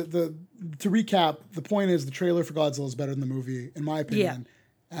 to recap, the point is the trailer for Godzilla is better than the movie, in my opinion,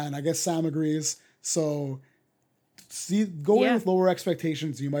 and I guess Sam agrees. So, go in with lower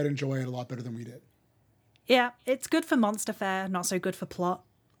expectations. You might enjoy it a lot better than we did. Yeah, it's good for monster fare, not so good for plot.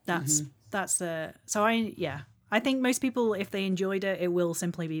 That's the so I think most people, if they enjoyed it, it will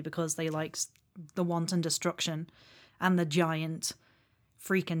simply be because they like the wanton destruction and the giant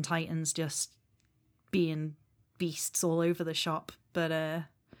freaking titans just being beasts all over the shop. But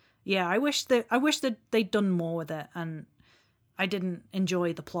yeah, I wish that they'd done more with it, and I didn't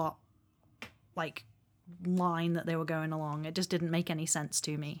enjoy the plot like line that they were going along. It just didn't make any sense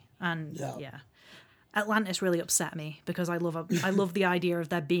to me, and yeah. Atlantis really upset me because I love the idea of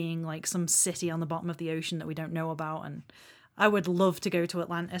there being like some city on the bottom of the ocean that we don't know about, and I would love to go to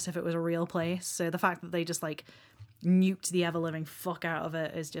Atlantis if it was a real place. So the fact that they just like nuked the ever living fuck out of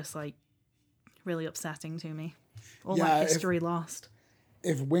it is just like really upsetting to me. All that history lost.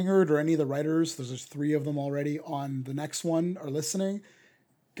 If Wingard or any of the writers, there's 3 of them already on the next one, are listening,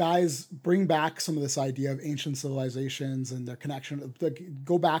 guys, bring back some of this idea of ancient civilizations and their connection.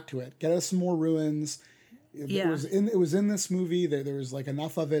 Go back to it. Get us some more ruins. It was in this movie. There was like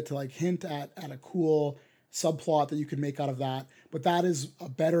enough of it to like hint at a cool subplot that you could make out of that. But that is a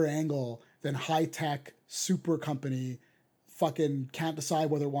better angle than high-tech super company fucking can't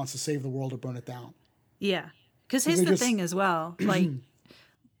decide whether it wants to save the world or burn it down. Yeah. Because here's the thing as well. Like,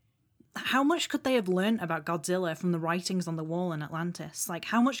 how much could they have learned about Godzilla from the writings on the wall in Atlantis? Like,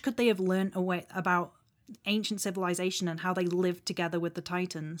 how much could they have learned about ancient civilization and how they lived together with the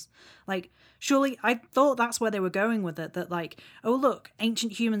Titans? Like, surely, I thought that's where they were going with it, that like, oh look,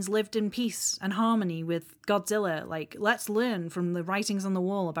 ancient humans lived in peace and harmony with Godzilla. Like, let's learn from the writings on the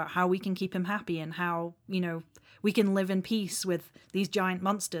wall about how we can keep him happy and how, you know, we can live in peace with these giant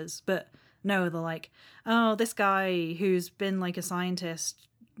monsters. But no, they're like, oh, this guy who's been like a scientist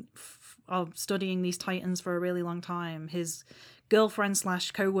studying these titans for a really long time, his girlfriend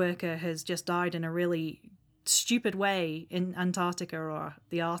 / co-worker has just died in a really stupid way in Antarctica or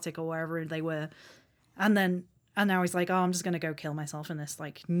the Arctic or wherever they were, and now he's like, oh, I'm just gonna go kill myself in this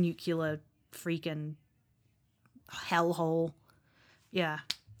like nuclear freaking hellhole. Yeah,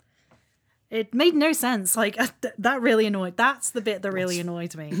 it made no sense. Like that really annoyed. That's the bit that really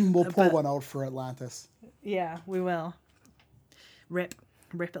annoyed me. We'll pull one out for Atlantis. Yeah, we will. Rip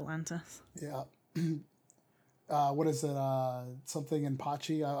Atlantis. Yeah. What is it? Something in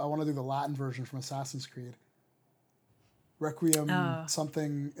Pachi. I want to do the Latin version from Assassin's Creed. Requiem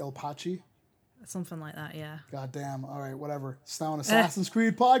something Il Pachi. Something like that, yeah. God damn. All right, whatever. It's now an Assassin's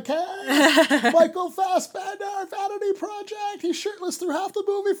Creed podcast. Michael Fassbender, Vanity Project. He's shirtless through half the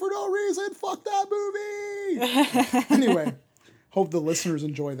movie for no reason. Fuck that movie. Anyway, hope the listeners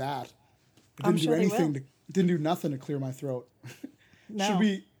enjoy that. Didn't do nothing to clear my throat. No.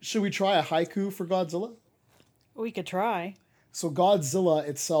 Should we try a haiku for Godzilla? We could try. So Godzilla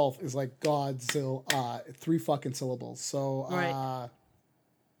itself is like Godzilla, 3 fucking syllables. So right.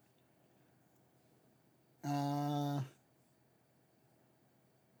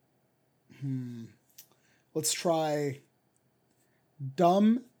 Let's try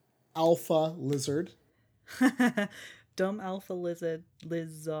dumb alpha lizard. Dumb alpha lizard.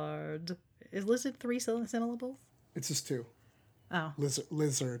 Is lizard 3 syllables? It's just 2. Oh.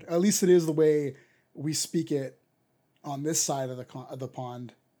 Lizard. At least it is the way we speak it on this side of the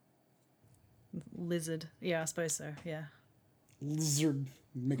pond. Lizard. Yeah, I suppose so. Yeah. Lizard.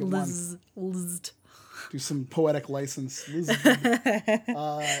 Make it one. Lizard. Do some poetic license. Lizard.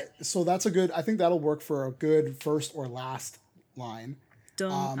 So that's a good. I think that'll work for a good first or last line.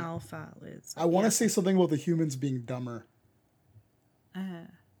 Dumb alpha lizard. I want to say something about the humans being dumber. In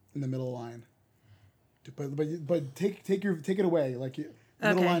the middle line. But take it away. Like the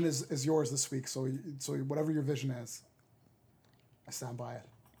middle line is yours this week. So whatever your vision is, I stand by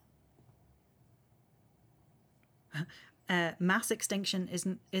it. Mass extinction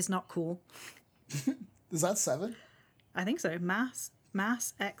is not cool. Is that 7? I think so.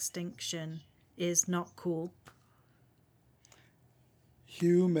 Mass extinction is not cool.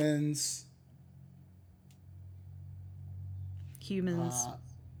 Humans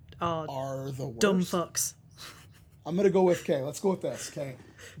are the worst. Dumb fucks. I'm gonna go with let's go with this.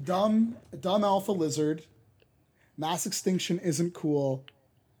 Dumb alpha lizard. Mass extinction isn't cool.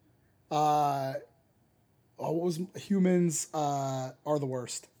 What was humans are the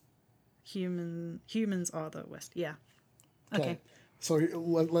worst. Humans are the worst. Yeah. Okay. So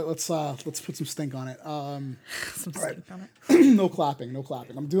let's put some stink on it. Some stink on it. No clapping.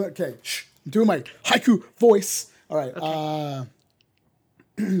 I'm doing I'm doing my haiku voice. All right. Okay.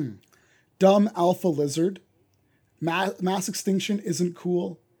 Dumb alpha lizard. Mass extinction isn't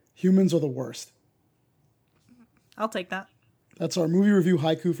cool. Humans are the worst. I'll take that. That's our movie review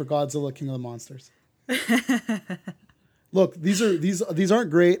haiku for Godzilla, King of the Monsters. Look, these aren't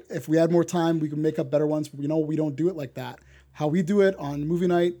great. If we had more time, we could make up better ones. But we don't do it like that. How we do it on Movie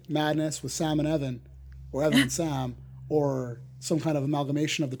Night Madness with Sam and Evan, or Evan and Sam, or some kind of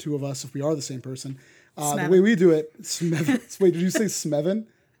amalgamation of the two of us if we are the same person. The way we do it, Smeven. Wait, did you say Smeven?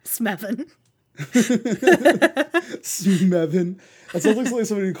 Smeven. Smeven. That sounds like something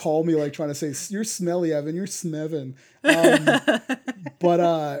somebody would call me, like trying to say, "You're smelly, Evan. You're Smeven."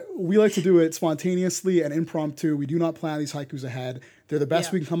 But we like to do it spontaneously and impromptu. We do not plan these haikus ahead. They're the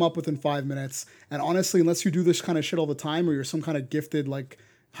best we can come up with in 5 minutes. And honestly, unless you do this kind of shit all the time, or you're some kind of gifted like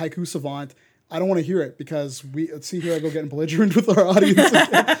haiku savant, I don't want to hear it, because let's see, here I go getting belligerent with our audience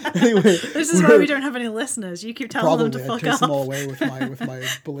again. Anyway, this is why we don't have any listeners. You keep telling them to fuck off. I chase them all away with my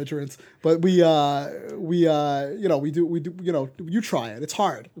belligerence. But we do, you try it. It's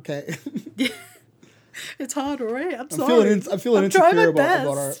hard, okay? It's hard, all right? I'm sorry. I'm feeling insecure about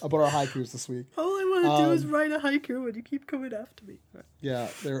our haikus this week. All I want to do is write a haiku, and you keep coming after me. Yeah,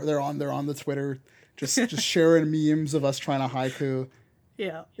 they're on the Twitter, just sharing memes of us trying to haiku.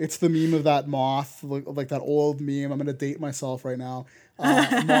 Yeah. It's the meme of that moth, like that old meme. I'm going to date myself right now.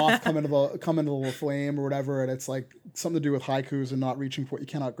 Moth come into the flame or whatever, and it's like something to do with haikus and not reaching for what you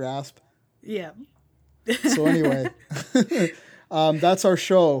cannot grasp. Yeah. So anyway, that's our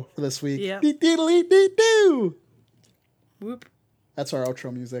show for this week. Yeah. Whoop. That's our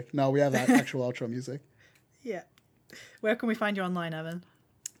outro music. No, we have that actual outro music. Yeah. Where can we find you online, Evan?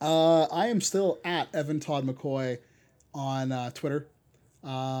 I am still at Evan Todd McCoy on Twitter.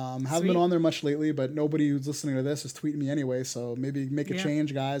 Haven't been on there much lately, but nobody who's listening to this is tweeting me anyway, so maybe make a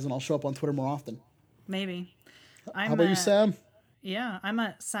change, guys, and I'll show up on Twitter more often. Maybe. How about you, Sam? Yeah, I'm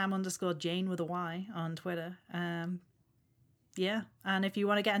at Sam_Jane with a Y on Twitter. Yeah, and if you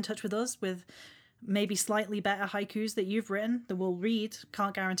want to get in touch with us with maybe slightly better haikus that you've written that we'll read,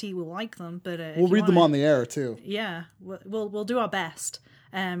 can't guarantee we'll like them, but we'll read them on the air too. Yeah, we'll do our best.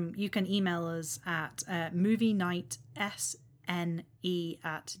 You can email us at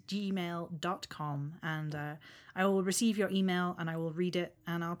movienightsne@gmail.com, and I will receive your email and I will read it,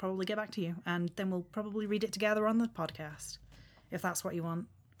 and I'll probably get back to you, and then we'll probably read it together on the podcast, if that's what you want.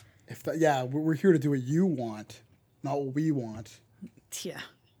 We're here to do what you want, not what we want. Yeah,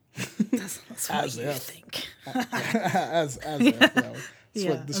 that's what you think. as if,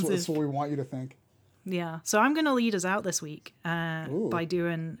 that's what we want you to think. Yeah, so I'm going to lead us out this week by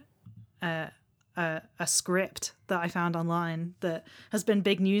doing a script that I found online that has been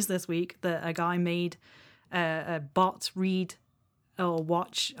big news this week, that a guy made a bot read or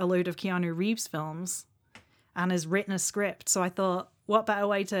watch a load of Keanu Reeves films and has written a script. So I thought, what better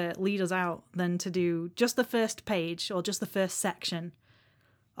way to lead us out than to do just the first page or just the first section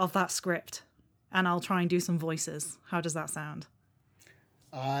of that script, and I'll try and do some voices. How does that sound?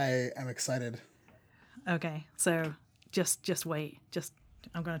 I am excited. Okay, so just wait.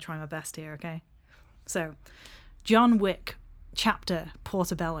 I'm going to try my best here, okay? So, John Wick, Chapter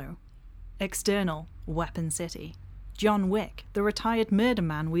Portobello. External, Weapon City. John Wick, the retired murder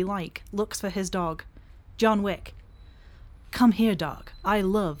man we like, looks for his dog. John Wick. Come here, dog. I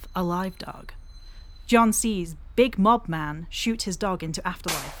love a live dog. John sees big mob man shoot his dog into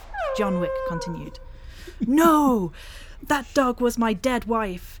afterlife. John Wick continued. No! That dog was my dead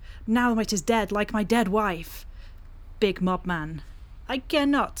wife. Now it is dead like my dead wife. Big mob man. I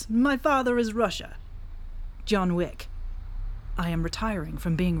cannot. My father is Russia. John Wick. I am retiring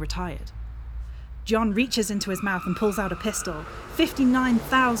from being retired. John reaches into his mouth and pulls out a pistol.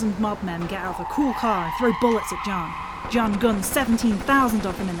 59,000 mob men get out of a cool car and throw bullets at John. John guns 17,000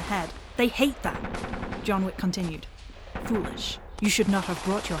 of them in the head. They hate that. John Wick continued. Foolish. You should not have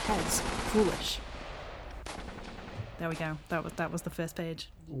brought your heads. Foolish. There we go. That was the first page.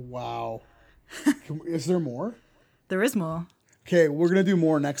 Wow. Is there more? There is more. Okay, we're going to do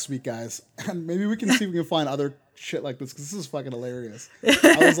more next week, guys. And maybe we can see if we can find other shit like this, because this is fucking hilarious.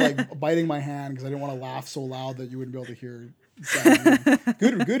 I was like biting my hand because I didn't want to laugh so loud that you wouldn't be able to hear.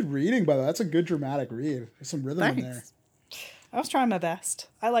 Good reading, by the way. That's a good dramatic read. There's some rhythm in there. I was trying my best.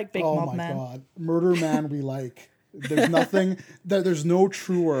 I like big mob men. Oh my god. Murder man we like. There's nothing, there's no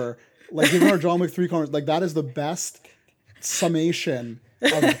truer. Like, given our John Wick 3 comments, like, that is the best summation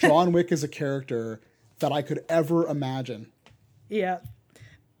of John Wick as a character that I could ever imagine. Yeah.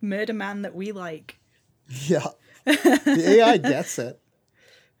 Murder man that we like. Yeah. The AI gets it.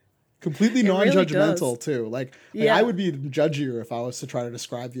 Completely non-judgmental, really too. Like I would be judgier if I was to try to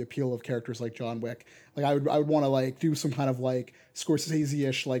describe the appeal of characters like John Wick. Like, I would want to, like, do some kind of, like,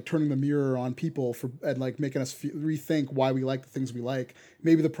 Scorsese-ish, like, turning the mirror on people and, like, making us rethink why we like the things we like.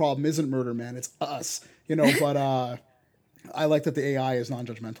 Maybe the problem isn't Murder Man, it's us, but I like that the AI is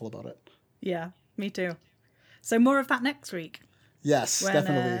non-judgmental about it. Yeah, me too. So more of that next week. Yes, When,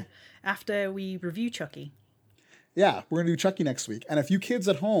 definitely. After we review Chucky. Yeah, we're going to do Chucky next week. And if you kids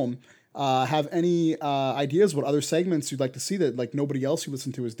at home have any ideas what other segments you'd like to see that like nobody else you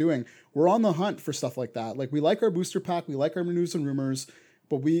listen to is doing, we're on the hunt for stuff like that. Like we like our booster pack, we like our news and rumors,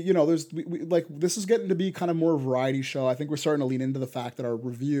 but we like this is getting to be kind of more a variety show. I think we're starting to lean into the fact that our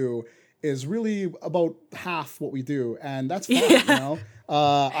review is really about half what we do, and that's fine. You know,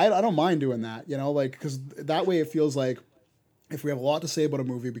 I don't mind doing that. You know, like because that way it feels like if we have a lot to say about a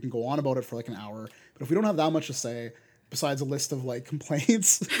movie, we can go on about it for like an hour. But if we don't have that much to say, besides a list of like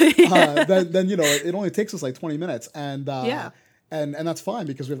complaints, then you know it only takes us like 20 minutes, and and that's fine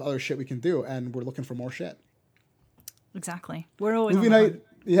because we have other shit we can do, and we're looking for more shit. Exactly. We're always movie on the night. hunt.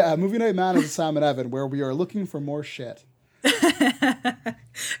 Yeah, movie night man is Sam and Evan, where we are looking for more shit.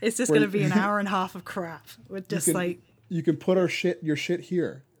 It's just going to be an hour and a half of crap. We're just you can put your shit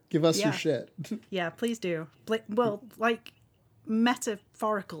here. Give us your shit. Yeah, please do. Well, like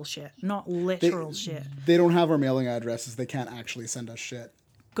metaphorical shit, not literal shit. They don't have our mailing addresses. They can't actually send us shit.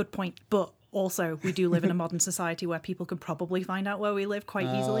 Good point. But also, we do live in a modern society where people could probably find out where we live quite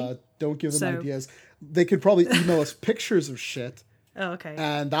easily. Don't give them ideas. They could probably email us pictures of shit. Oh, okay.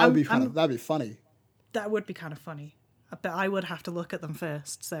 And that would be that'd be funny. That would be kind of funny. But I would have to look at them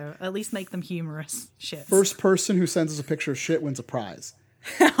first, so at least make them humorous shit. First person who sends us a picture of shit wins a prize.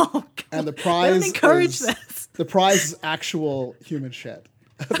 Oh, God. And the prize Don't encourage this. The prize is actual human shit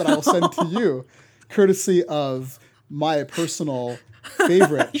that I will send to you, courtesy of my personal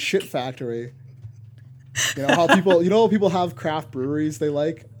favorite shit factory. You know how people have craft breweries they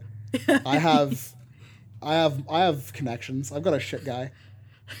like? I have connections. I've got a shit guy.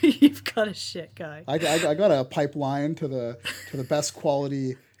 You've got a shit guy. I got a pipeline to the best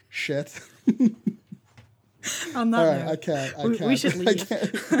quality shit. On that All right, note, I can't. we should leave.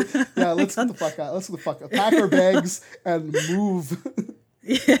 Yeah, let's get the fuck out. Let's get the fuck out. Pack our bags and move.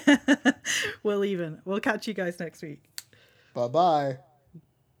 Yeah, we're leaving. We'll catch you guys next week. Bye-bye.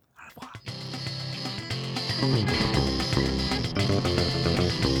 Au revoir.